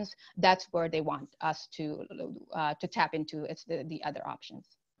options, that's where they want us to tap into. It's the other options.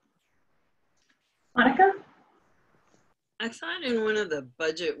 Monica? I thought in one of the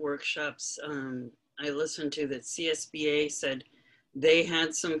budget workshops I listened to that CSBA said they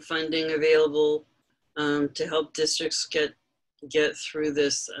had some funding available to help districts get through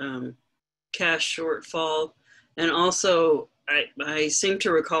this cash shortfall. And also, I seem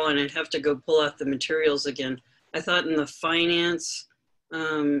to recall, and I'd have to go pull out the materials again, I thought in the finance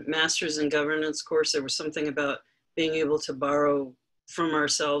Masters in Governance course, there was something about being able to borrow from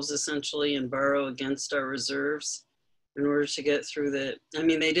ourselves essentially and borrow against our reserves in order to get through the, I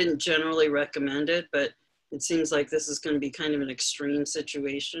mean, they didn't generally recommend it, but it seems like this is going to be kind of an extreme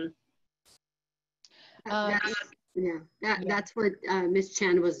situation. That's what Ms.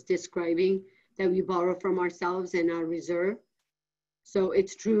 Chan was describing, that we borrow from ourselves and our reserve. So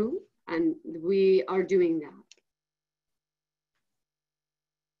it's true, and we are doing that.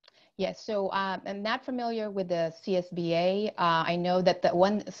 Yes, so I'm not familiar with the CSBA. I know that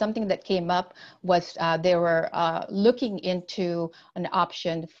something that came up was they were looking into an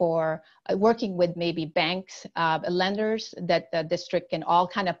option for working with maybe banks, lenders that the district can all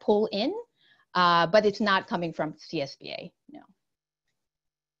kind of pull in, but it's not coming from CSBA, no.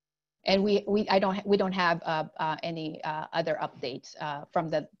 And we don't have any other updates from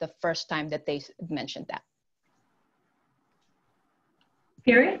the first time that they mentioned that.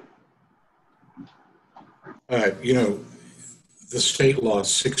 Period. You know, the state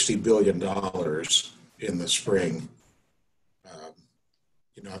lost $60 billion in the spring.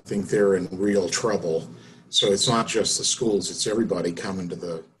 You know, I think they're in real trouble. So it's not just the schools, it's everybody coming to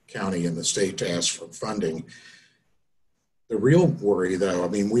the county and the state to ask for funding. The real worry, though, I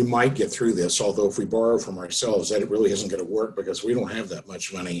mean, we might get through this, although if we borrow from ourselves, that really isn't going to work because we don't have that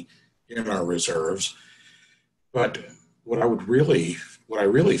much money in our reserves. But what I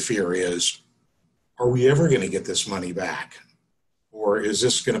really fear is, are we ever going to get this money back? Or is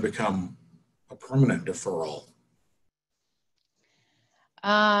this going to become a permanent deferral?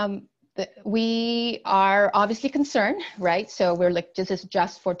 We are obviously concerned, right? So we're like, this is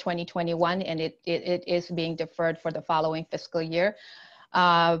just for 2021 and it is being deferred for the following fiscal year.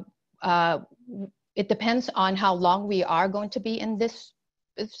 It depends on how long we are going to be in this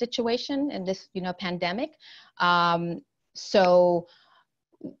situation, in this, pandemic. So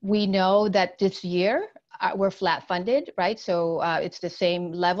we know that this year we're flat funded, right? So it's the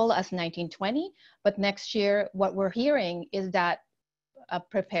same level as 1920, but next year what we're hearing is that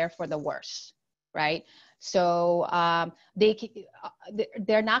prepare for the worst, right? So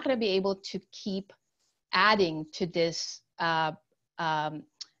they're not going to be able to keep adding to this,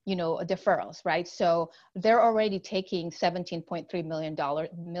 deferrals, right? So they're already taking $17.3 million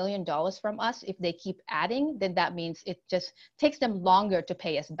from us. If they keep adding, then that means it just takes them longer to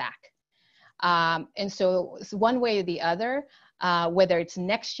pay us back. And so it's one way or the other, whether it's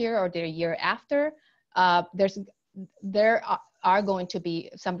next year or the year after, there are going to be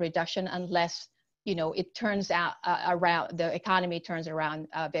some reduction unless, it turns out around, the economy turns around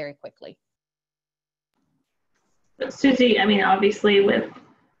very quickly. But Susie, I mean, obviously with,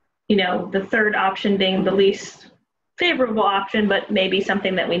 the third option being the least favorable option, but maybe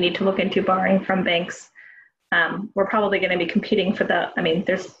something that we need to look into borrowing from banks. We're probably going to be competing for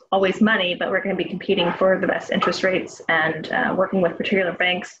there's always money, but we're going to be competing for the best interest rates and working with particular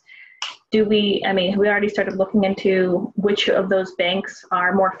banks. We already started looking into which of those banks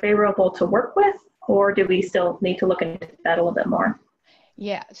are more favorable to work with, or do we still need to look into that a little bit more?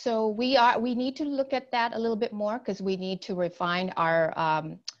 Yeah, so we need to look at that a little bit more because we need to refine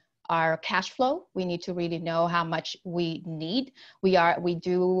our cash flow. We need to really know how much we need. We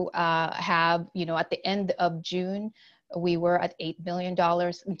do have, at the end of June, we were at $8 million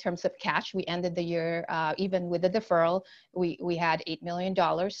in terms of cash. We ended the year, even with the deferral, we had $8 million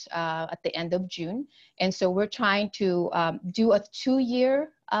at the end of June. And so we're trying to do a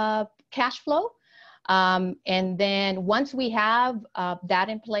 2-year cash flow. And then once we have that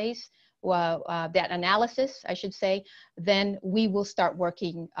in place, that analysis, I should say, then we will start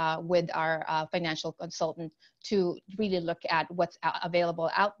working with our financial consultant to really look at what's available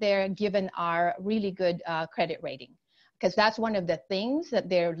out there, given our really good credit rating. Because that's one of the things that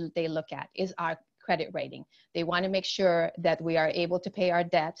they look at is our credit rating. They want to make sure that we are able to pay our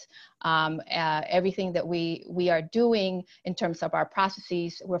debts. Everything that we are doing in terms of our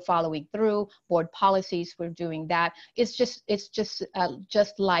processes, we're following through. Board policies, we're doing that. It's just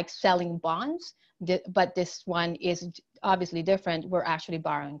like selling bonds, but this one is obviously different. We're actually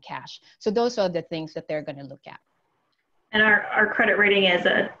borrowing cash. So those are the things that they're going to look at. And our credit rating is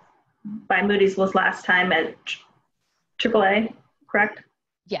by Moody's was last time at AAA, correct?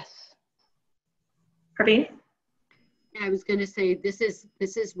 Yes. Praveen? I was going to say, this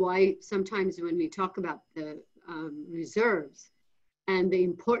is why sometimes when we talk about the reserves and the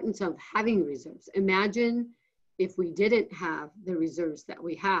importance of having reserves, imagine if we didn't have the reserves that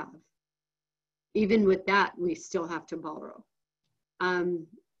we have. even with that, we still have to borrow.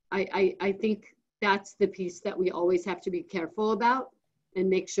 I think that's the piece that we always have to be careful about and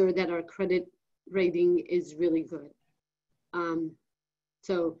make sure that our credit rating is really good.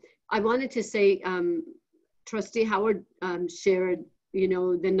 So I wanted to say, Trustee Howard shared, you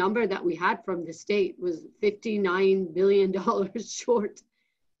know, the number that we had from the state was $59 billion short,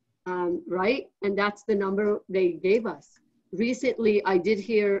 right? And that's the number they gave us. Recently, I did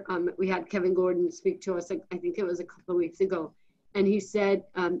hear, we had Kevin Gordon speak to us, I think it was a couple of weeks ago, and he said,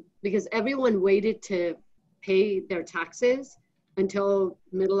 because everyone waited to pay their taxes until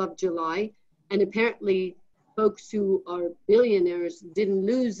middle of July, and apparently folks who are billionaires didn't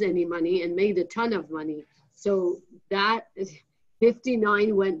lose any money and made a ton of money. So that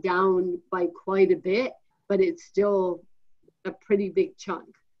 59 went down by quite a bit, but it's still a pretty big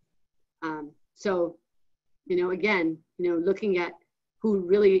chunk. So, you know, again, you know, looking at who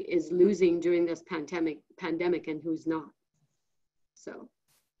really is losing during this pandemic and who's not. So.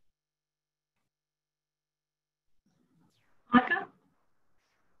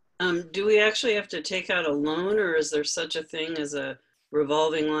 Do we actually have to take out a loan, or is there such a thing as a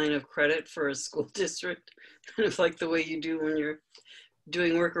revolving line of credit for a school district? Kind of like the way you do when you're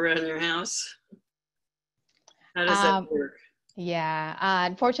doing work around your house? How does that work? Yeah,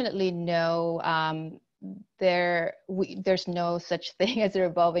 unfortunately, no. There's no such thing as a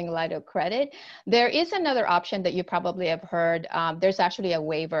revolving line of credit. There is another option that you probably have heard. There's actually a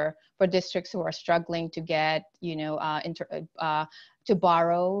waiver for districts who are struggling to get, you know, to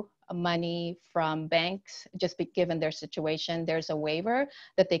borrow money from banks, just given their situation. There's a waiver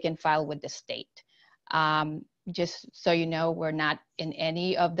that they can file with the state. Just so you know, we're not in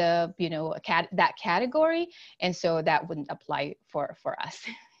any of the, you know, that category, and so that wouldn't apply for us.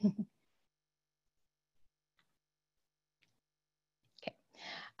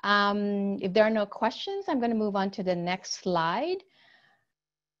 If there are no questions, I'm going to move on to the next slide.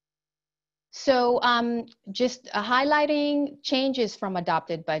 So just highlighting changes from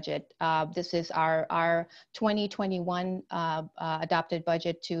adopted budget. This is our 2021 adopted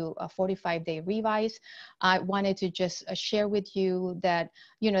budget to a 45-day revise. I wanted to just share with you that,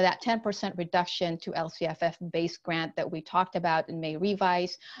 you know, that 10% reduction to LCFF base grant that we talked about in May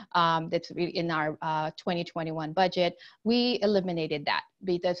revise, that's in our 2021 budget. We eliminated that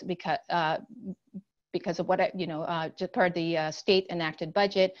because of what, you know, just per the state enacted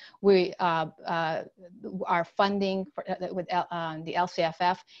budget, we our funding for, with the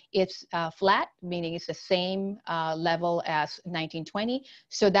LCFF, it's flat, meaning it's the same level as 1920.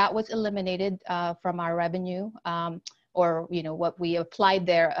 So that was eliminated from our revenue. Or, you know, what we applied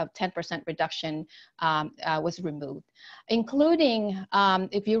there of 10% reduction was removed, including,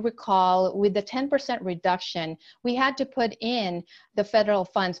 if you recall, with the 10% reduction, we had to put in the federal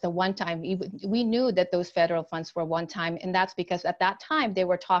funds, the one-time. We knew that those federal funds were one-time, and that's because at that time they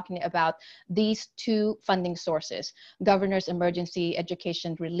were talking about these two funding sources: Governor's Emergency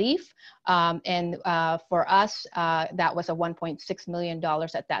Education Relief, and for us, that was a $1.6 million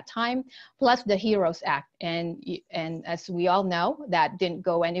at that time, plus the HEROES Act, and as we all know, that didn't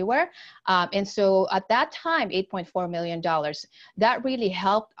go anywhere. And so at that time, $8.4 million, that really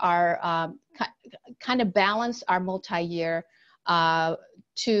helped our kind of balance our multi-year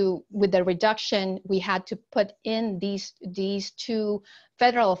with the reduction. We had to put in these two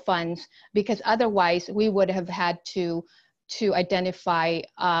federal funds, because otherwise we would have had to identify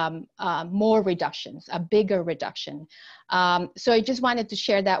more reductions, a bigger reduction. So I just wanted to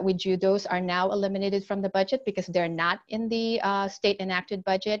share that with you. Those are now eliminated from the budget because they're not in the state enacted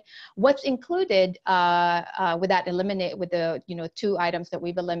budget. What's included with the, you know, two items that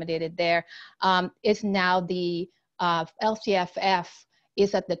we've eliminated there is now the LCFF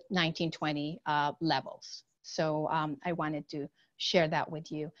is at the 1920 levels. So I wanted to share that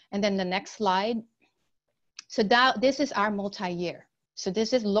with you. And then the next slide. So this is our multi-year. So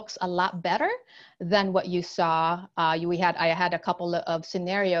this looks a lot better than what you saw. I had a couple of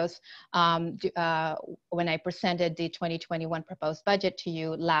scenarios when I presented the 2021 proposed budget to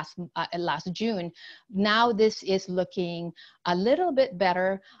you last June. Now this is looking a little bit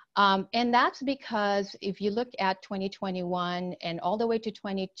better. And that's because if you look at 2021 and all the way to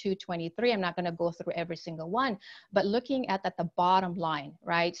 22, 23, I'm not going to go through every single one, but looking at the bottom line,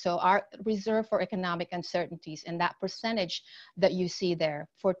 right? So our reserve for economic uncertainties and that percentage that you see there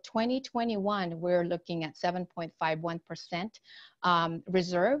for 2021, we're looking at 7.51%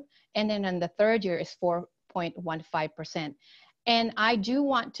 reserve. And then in the third year is 4.15%. And I do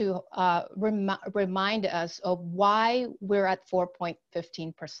want to remind us of why we're at 4.15%.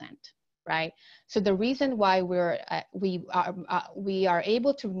 right? So the reason why we are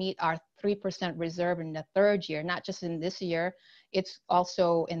able to meet our 3% reserve in the third year, not just in this year, it's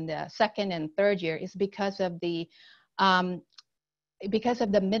also in the second and third year, is because of the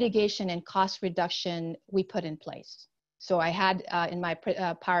mitigation and cost reduction we put in place. So I had in my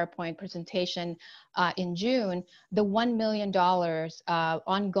PowerPoint presentation in June, the $1 million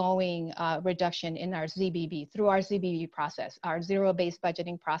ongoing reduction in our ZBB, through our ZBB process, our zero-based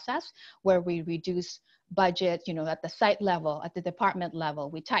budgeting process, where we reduce budget, at the site level, at the department level,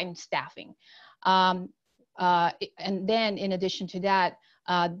 we tighten staffing. And then in addition to that,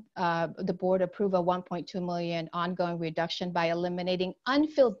 the board approved a $1.2 million ongoing reduction by eliminating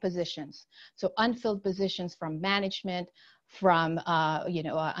unfilled positions. So unfilled positions from management, from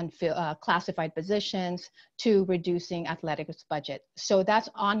classified positions, to reducing athletics budget. So that's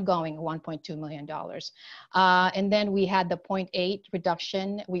ongoing, $1.2 million. And then we had the 0.8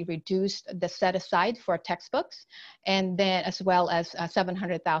 reduction. We reduced the set aside for textbooks, and then as well as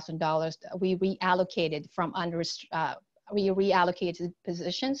 $700,000 we reallocated from we reallocated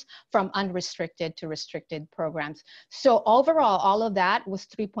positions from unrestricted to restricted programs. So overall, all of that was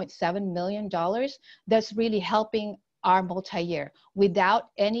 $3.7 million. That's really helping our multi-year.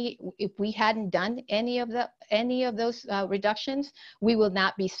 Without if we hadn't done any of those reductions, we will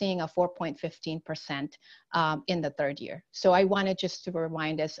not be seeing a 4.15% in the third year. So I wanted just to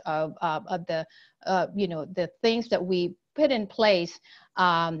remind us of the the things that we put in place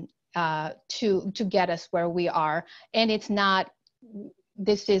to get us where we are. And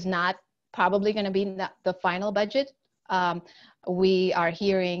this is not probably going to be the final budget. We are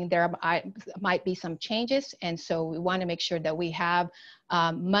hearing there might be some changes, and so we want to make sure that we have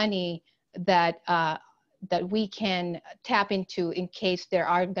money that we can tap into in case there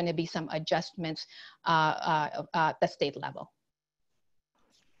are going to be some adjustments at the state level.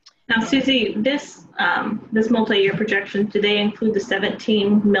 Now, Susie, this multi-year projection, do they include the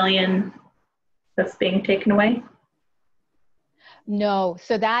 17 million that's being taken away? No,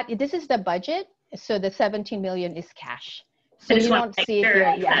 so this is the budget. So the 17 million is cash. So you don't see it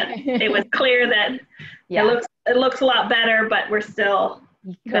here. Yeah. It was clear that it looks a lot better, but we're still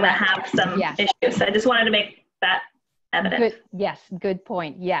going to have some issues. I just wanted to make that evident. Good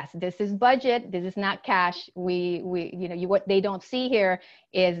point. Yes, this is budget. This is not cash. What they don't see here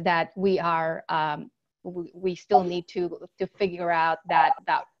is that we are we still need to figure out that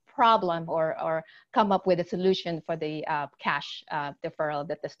problem or come up with a solution for the cash deferral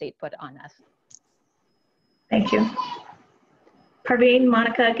that the state put on us. Thank you. Parveen,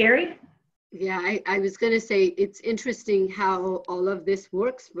 Monica, Gary? Yeah, I was going to say it's interesting how all of this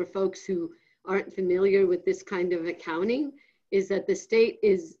works for folks who aren't familiar with this kind of accounting, is that the state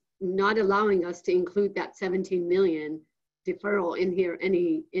is not allowing us to include that 17 million deferral in here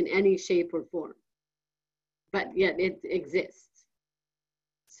in any shape or form, but yet it exists.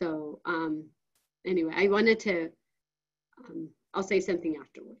 So anyway, I wanted to, I'll say something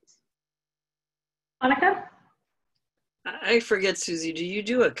afterwards. Monica? I forget, Susie, do you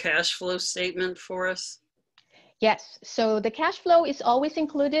do a cash flow statement for us? Yes, so the cash flow is always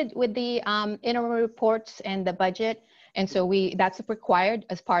included with the interim reports and the budget. And so that's required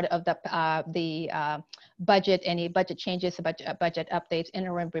as part of the budget, any budget changes, budget updates,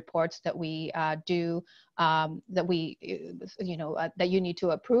 interim reports that we do, that you need to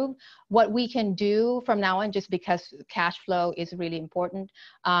approve. What we can do from now on, just because cash flow is really important,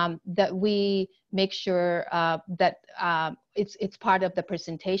 that we make sure that it's part of the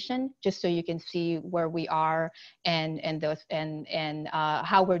presentation, just so you can see where we are and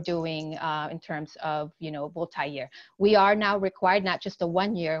how we're doing in terms of multi-year. We are now required not just a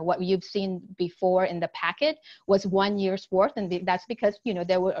 1 year. What you've seen before in the packet was 1 year's worth, and that's because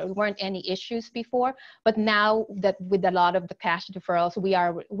there weren't any issues before. But now that with a lot of the cash deferrals,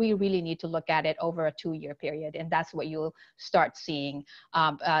 we really need to look at it over a 2-year period, and that's what you'll start seeing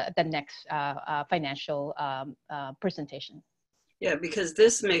the next financial presentation. Yeah, because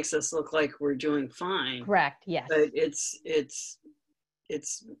this makes us look like we're doing fine. Correct. Yes. But it's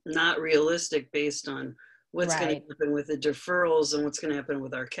not realistic based on what's going to happen with the deferrals and what's going to happen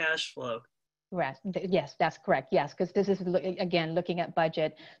with our cash flow. Right. Yes, that's correct. Yes, because this is again looking at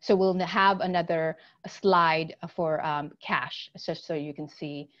budget. So we'll have another slide for cash, just so you can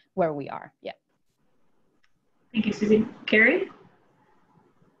see where we are. Yeah. Thank you, Susie. Carrie?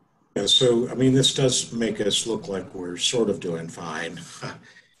 Yeah, so, I mean, this does make us look like we're sort of doing fine.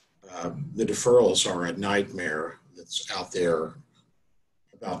 The deferrals are a nightmare that's out there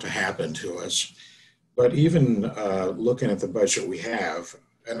about to happen to us. But even looking at the budget we have,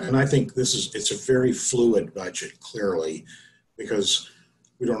 and I think it's a very fluid budget, clearly, because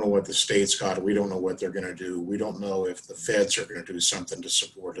We don't know what the state's got. We don't know what they're going to do. We don't know if the feds are going to do something to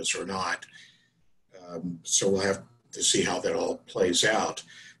support us or not. So we'll have to see how that all plays out.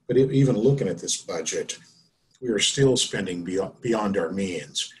 But even looking at this budget, we are still spending beyond our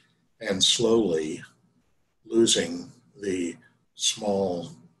means and slowly losing the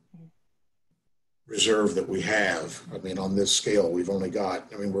small reserve that we have. I mean, on this scale, we've only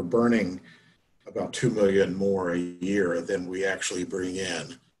got, I mean, we're burning about 2 million more a year than we actually bring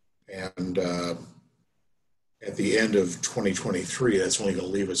in. And at the end of 2023, that's only going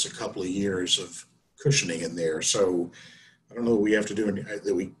to leave us a couple of years of cushioning in there. So I don't know that we have to do any,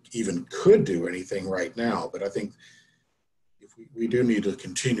 that we even could do anything right now, but I think if we do need to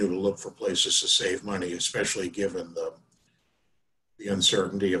continue to look for places to save money, especially given the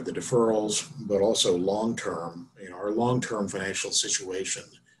uncertainty of the deferrals, but also long-term, you know, our long-term financial situation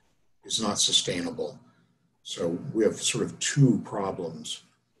is not sustainable. So we have sort of two problems.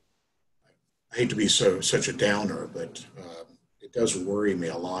 I hate to be such a downer, but it does worry me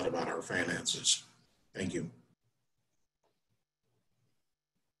a lot about our finances. Thank you.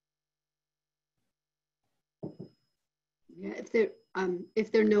 Yeah,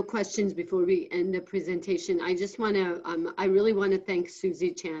 if there are no questions before we end the presentation, I just want to, I really want to thank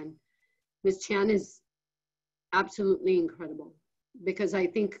Susie Chan. Ms. Chan is absolutely incredible, because I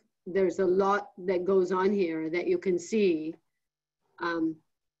think there's a lot that goes on here that you can see, and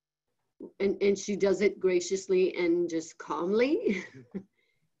she does it graciously and just calmly.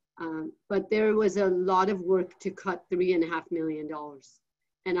 But there was a lot of work to cut $3.5 million.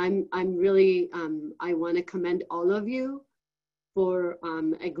 And I'm really, I want to commend all of you for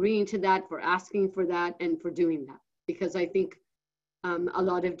agreeing to that, for asking for that, and for doing that. Because I think a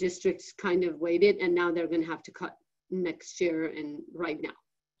lot of districts kind of waited, and now they're going to have to cut next year and right now.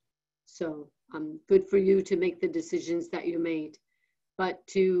 So good for you to make the decisions that you made. But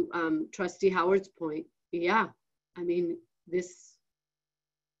to Trustee Howard's point, yeah, I mean, this,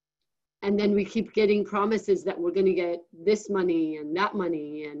 and then we keep getting promises that we're going to get this money and that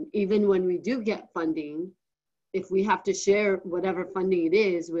money. And even when we do get funding, if we have to share whatever funding it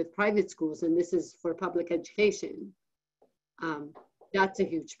is with private schools, and this is for public education, that's a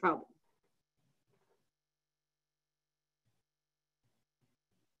huge problem.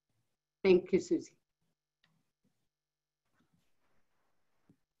 Thank you, Susie.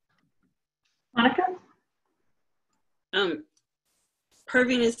 Monica?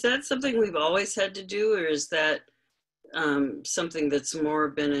 Parveen, is that something we've always had to do, or is that something that's more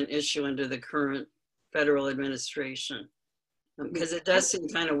been an issue under the current federal administration? Because it does seem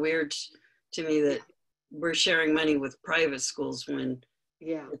kind of weird to me that we're sharing money with private schools when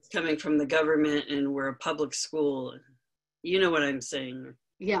it's coming from the government and we're a public school. You know what I'm saying?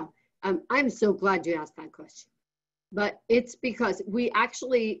 Yeah, I'm so glad you asked that question. But it's because we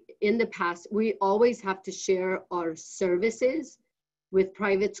actually, in the past, we always have to share our services with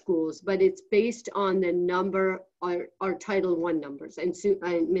private schools, but it's based on the number, our Title I numbers. And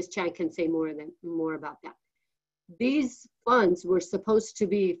Ms. Chan can say more about that. These funds were supposed to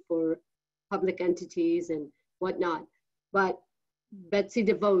be for public entities and whatnot, but Betsy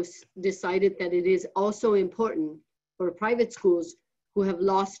DeVos decided that it is also important for private schools who have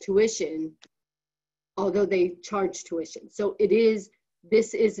lost tuition, although they charge tuition. So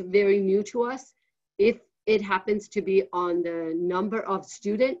this is very new to us. If it happens to be on the number of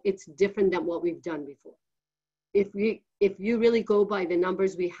student, it's different than what we've done before. If you really go by the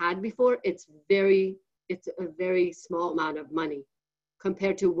numbers we had before, it's a very small amount of money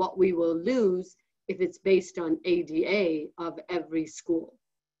compared to what we will lose if it's based on ADA of every school.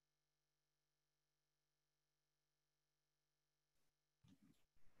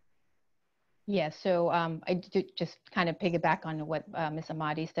 Yeah, so I did just kind of piggyback on what Ms.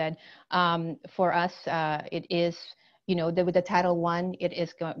 Amadi said. For us, it is, you know, with the Title I, it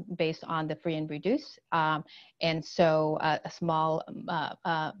is based on the free and reduce. And so a small,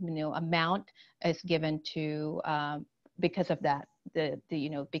 you know, amount is given to, because of that,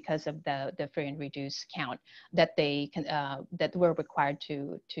 because of the free and reduce count that they can, that we're required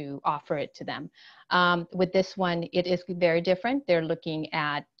to offer it to them. With this one, it is very different. They're looking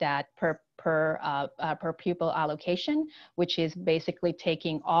at that per pupil allocation, which is basically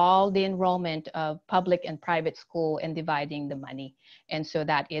taking all the enrollment of public and private school and dividing the money. And so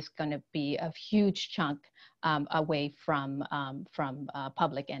that is going to be a huge chunk away from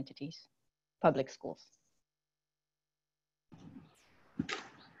public entities, public schools.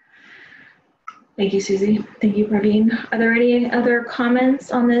 Thank you, Susie. Thank you, Parveen. Are there any other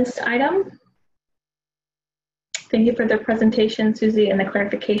comments on this item? Thank you for the presentation, Susie, and the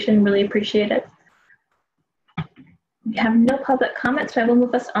clarification. Really appreciate it. We have no public comments, so I will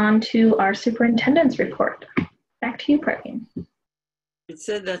move us on to our superintendent's report. Back to you, Praveen. It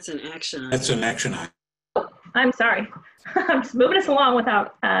said that's an action item. That's an action item. Oh, I'm sorry. I'm just moving us along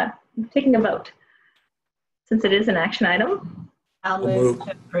without taking a vote. Since it is an action item. I'll move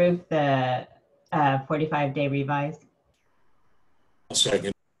to approve the 45-day revise. I'll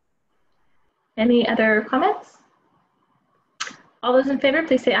second. Any other comments? All those in favor,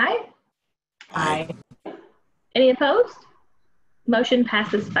 please say aye. Aye. Any opposed? Motion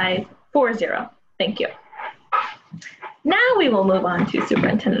passes by 4-0. Thank you. Now we will move on to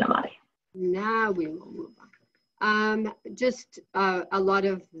Superintendent Amati. Now we will move on. Just a lot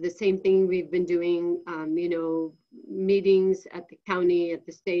of the same thing we've been doing, you know, meetings at the county, at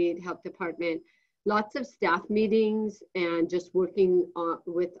the state health department, lots of staff meetings, and just working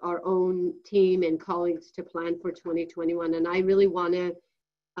with our own team and colleagues to plan for 2021. And I really want to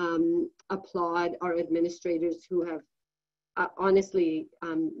applaud our administrators who have honestly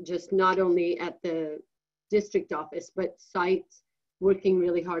just not only at the district office, but sites working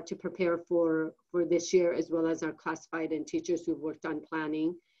really hard to prepare for this year, as well as our classified and teachers who've worked on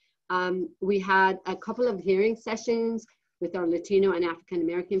planning. We had a couple of hearing sessions with our Latino and African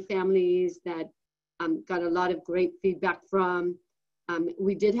American families that got a lot of great feedback from.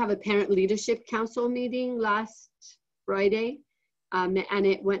 We did have a Parent Leadership Council meeting last Friday, and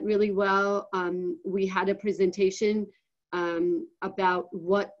it went really well. We had a presentation about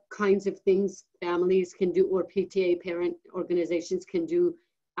what kinds of things families can do, or PTA parent organizations can do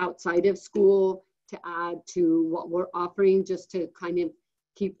outside of school to add to what we're offering, just to kind of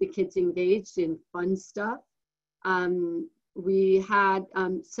keep the kids engaged in fun stuff. We had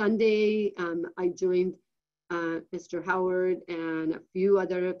Sunday, I joined Mr. Howard and a few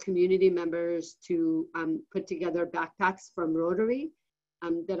other community members to put together backpacks from Rotary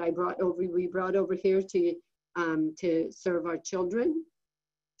that we brought over here to serve our children.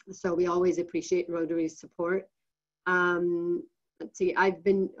 So we always appreciate Rotary's support. Let's see, I've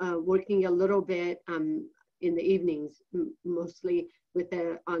been working a little bit in the evenings, mostly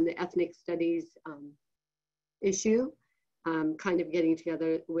on the ethnic studies issue, kind of getting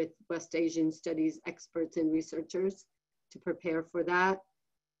together with West Asian studies experts and researchers to prepare for that.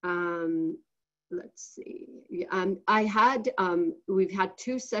 Let's see, we've had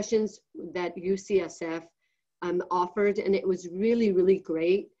 2 sessions that UCSF offered, and it was really, really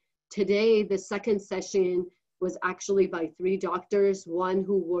great. Today, the second session was actually by 3 doctors, one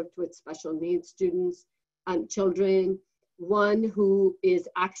who worked with special needs students, children, one who is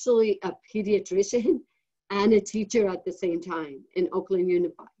actually a pediatrician and a teacher at the same time in Oakland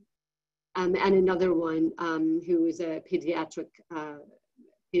Unified, and another one who is a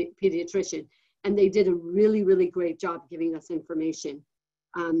pediatrician. And they did a really, really great job giving us information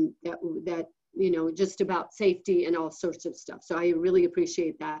that you know, just about safety and all sorts of stuff. So I really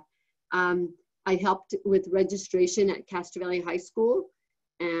appreciate that. I helped with registration at Castro Valley High School,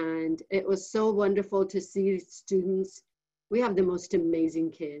 and it was so wonderful to see students. We have the most amazing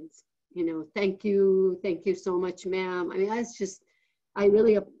kids. You know, thank you so much, ma'am. I mean, I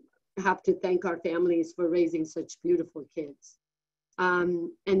really have to thank our families for raising such beautiful kids.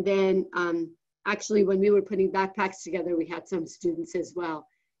 And then actually, when we were putting backpacks together, we had some students as well,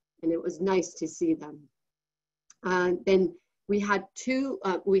 and it was nice to see them. Then we have 2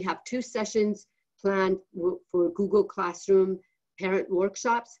 sessions planned for Google Classroom parent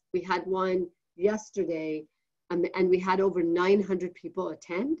workshops. We had one yesterday, and we had over 900 people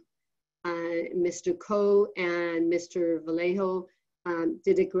attend. Mr. Coe and Mr. Vallejo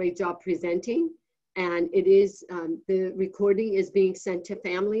did a great job presenting, and it is the recording is being sent to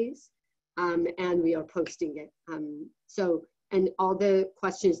families, and we are posting it. And all the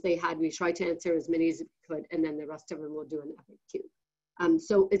questions they had, we tried to answer as many as we could, and then the rest of them will do an FAQ.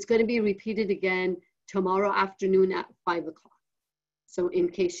 So it's going to be repeated again tomorrow afternoon at 5 o'clock. So in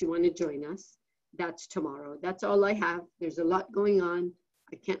case you want to join us, that's tomorrow. That's all I have. There's a lot going on.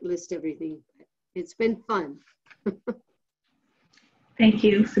 I can't list everything, but it's been fun. Thank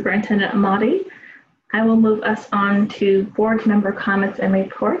you, Superintendent Amati. I will move us on to board member comments and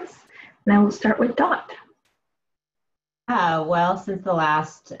reports, and I will start with Dot. Well, since the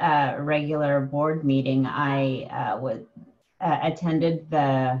last regular board meeting, I attended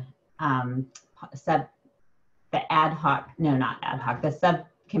the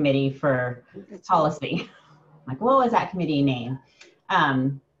subcommittee for policy. Like, what was that committee name?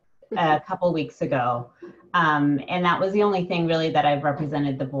 A couple weeks ago. And that was the only thing really that I've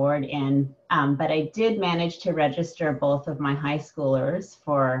represented the board in. But I did manage to register both of my high schoolers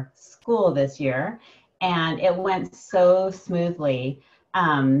for school this year, and it went so smoothly.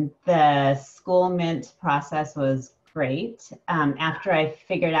 The school mint process was great. After I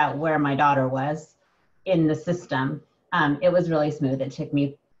figured out where my daughter was in the system, it was really smooth. It took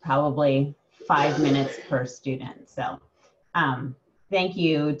me probably 5 minutes per student. So thank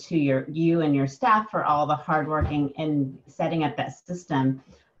you to you and your staff for all the hard work in setting up that system.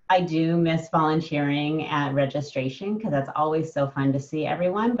 I do miss volunteering at registration because that's always so fun to see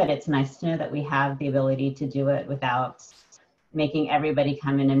everyone, but it's nice to know that we have the ability to do it without making everybody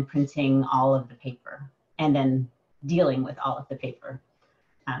come in and printing all of the paper and then dealing with all of the paper.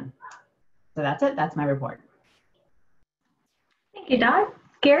 So that's it. That's my report. Thank you, Dot.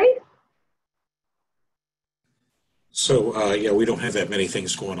 Gary? So yeah, we don't have that many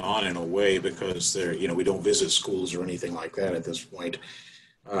things going on in a way because we don't visit schools or anything like that at this point.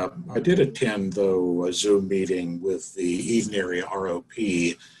 I did attend, though, a Zoom meeting with the Eden Area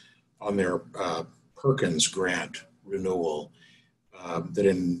ROP on their Perkins grant renewal.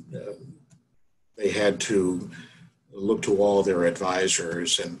 They had to look to all their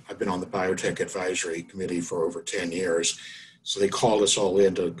advisors, and I've been on the Biotech Advisory Committee for over 10 years. So they called us all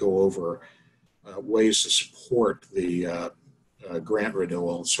in to go over ways to support the grant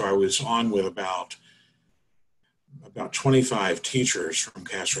renewal. So I was on with about 25 teachers from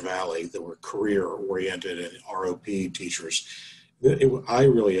Castro Valley that were career-oriented and ROP teachers. I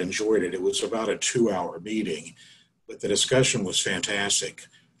really enjoyed it. It was about a 2-hour meeting, but the discussion was fantastic.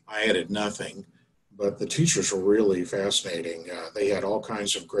 I added nothing, but the teachers were really fascinating. They had all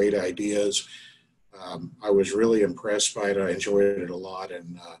kinds of great ideas. I was really impressed by it. I enjoyed it a lot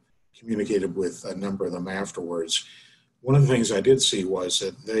and communicated with a number of them afterwards. One of the things I did see was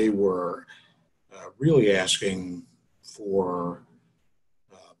that they were really asking for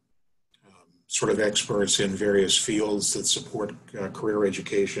sort of experts in various fields that support career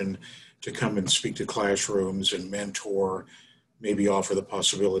education to come and speak to classrooms and mentor, maybe offer the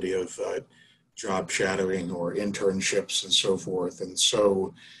possibility of job shadowing or internships and so forth. And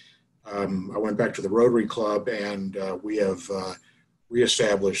so I went back to the Rotary Club, and we have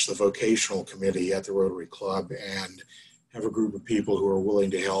reestablished the vocational committee at the Rotary Club and have a group of people who are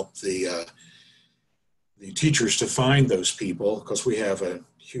willing to help the teachers to find those people, because we have a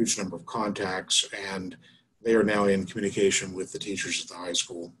huge number of contacts, and they are now in communication with the teachers at the high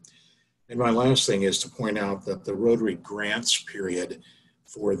school. And my last thing is to point out that the Rotary grants period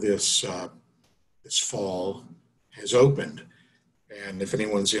for this fall has opened. And if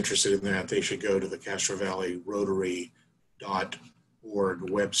anyone's interested in that, they should go to the Castro Valley Rotary.org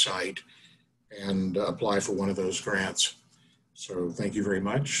website and apply for one of those grants. So thank you very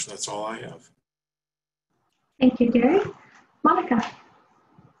much. That's all I have. Thank you, Gary. Monica.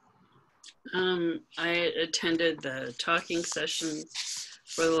 I attended the talking session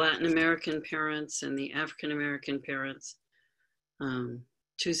for the Latin American parents and the African American parents.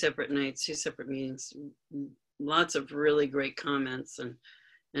 2 separate nights, 2 separate meetings, lots of really great comments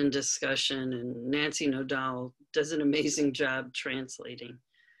and discussion, and Nancy Nodal does an amazing job translating.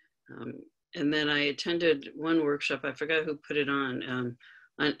 And then I attended one workshop, I forgot who put it on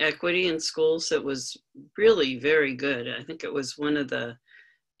equity in schools that was really very good. I think it was one of the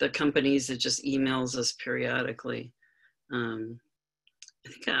companies that just emails us periodically. I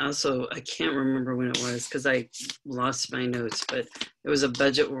think I can't remember when it was because I lost my notes, but it was a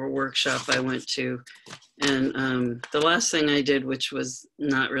budget workshop I went to. And the last thing I did, which was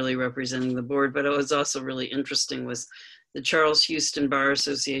not really representing the board, but it was also really interesting, was the Charles Houston Bar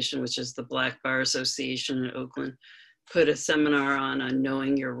Association, which is the Black Bar Association in Oakland, put a seminar on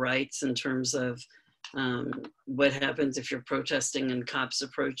knowing your rights in terms of what happens if you're protesting and cops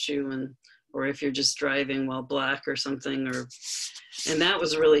approach you, or if you're just driving while black or something, and that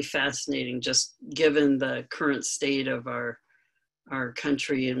was really fascinating, just given the current state of our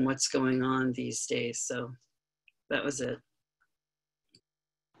country and what's going on these days. So that was it.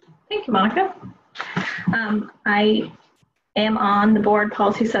 Thank you, Monica. I am on the board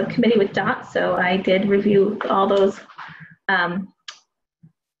policy subcommittee with Dot, so I did review all those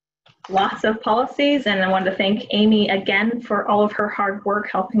lots of policies, and I wanted to thank Amy again for all of her hard work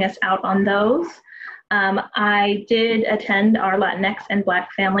helping us out on those. I did attend our Latinx and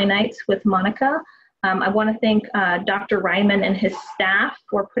Black family nights with Monica. I want to thank Dr. Ryman and his staff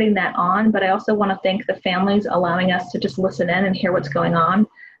for putting that on, but I also want to thank the families allowing us to just listen in and hear what's going on.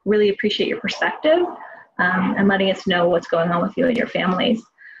 Really appreciate your perspective and letting us know what's going on with you and your families.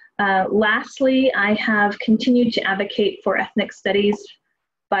 Lastly, I have continued to advocate for ethnic studies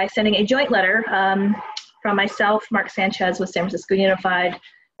by sending a joint letter from myself, Mark Sanchez with San Francisco Unified,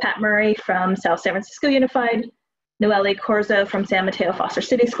 Pat Murray from South San Francisco Unified, Noelle Corzo from San Mateo Foster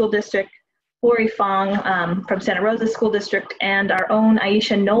City School District, Lori Fong from Santa Rosa School District, and our own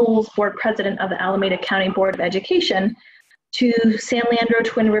Aisha Knowles, Board President of the Alameda County Board of Education, to San Leandro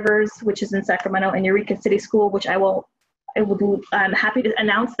Twin Rivers, which is in Sacramento, and Eureka City School, which I'm happy to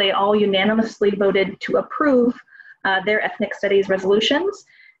announce they all unanimously voted to approve their ethnic studies resolutions.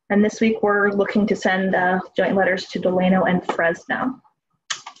 And this week we're looking to send joint letters to Delano and Fresno.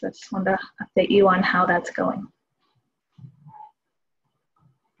 So I just wanted to update you on how that's going.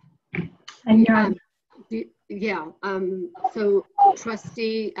 And so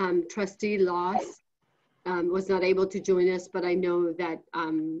Trustee Loss was not able to join us, but I know that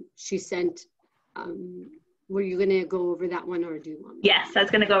she sent, were you gonna go over that one, or do you want me? Yes, I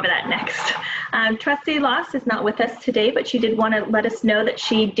was gonna go over that next. Trustee Loss is not with us today, but she did wanna let us know that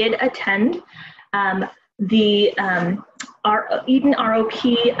she did attend the Eden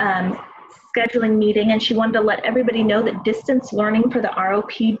ROP scheduling meeting, and she wanted to let everybody know that distance learning for the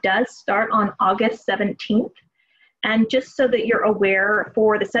ROP does start on August 17th. And just so that you're aware,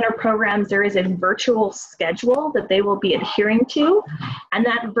 for the center programs, there is a virtual schedule that they will be adhering to. And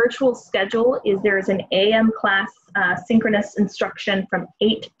that virtual schedule is, there is an AM class synchronous instruction from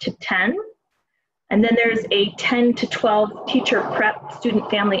 8 to 10. And then there's a 10 to 12 teacher prep student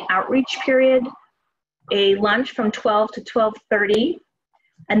family outreach period, a lunch from 12 to 12:30.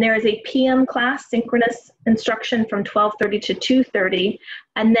 And there is a PM class synchronous instruction from 12:30 to 2:30.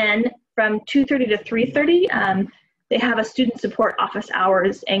 And then from 2:30 to 3:30, they have a student support office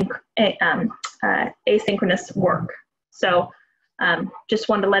hours and asynchronous work. So just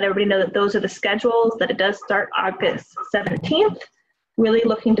wanted to let everybody know that those are the schedules, that it does start August 17th. Really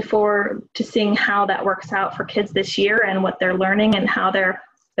looking forward to seeing how that works out for kids this year and what they're learning and how they're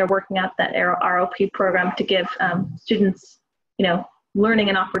working out that ROP program to give students, learning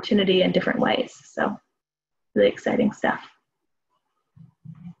an opportunity in different ways. So really exciting stuff.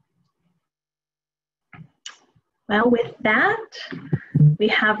 Well, with that, we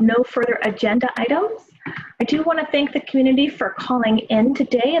have no further agenda items. I do want to thank the community for calling in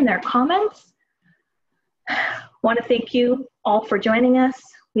today and their comments. I want to thank you all for joining us.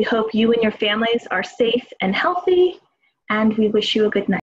 We hope you and your families are safe and healthy, and we wish you a good night.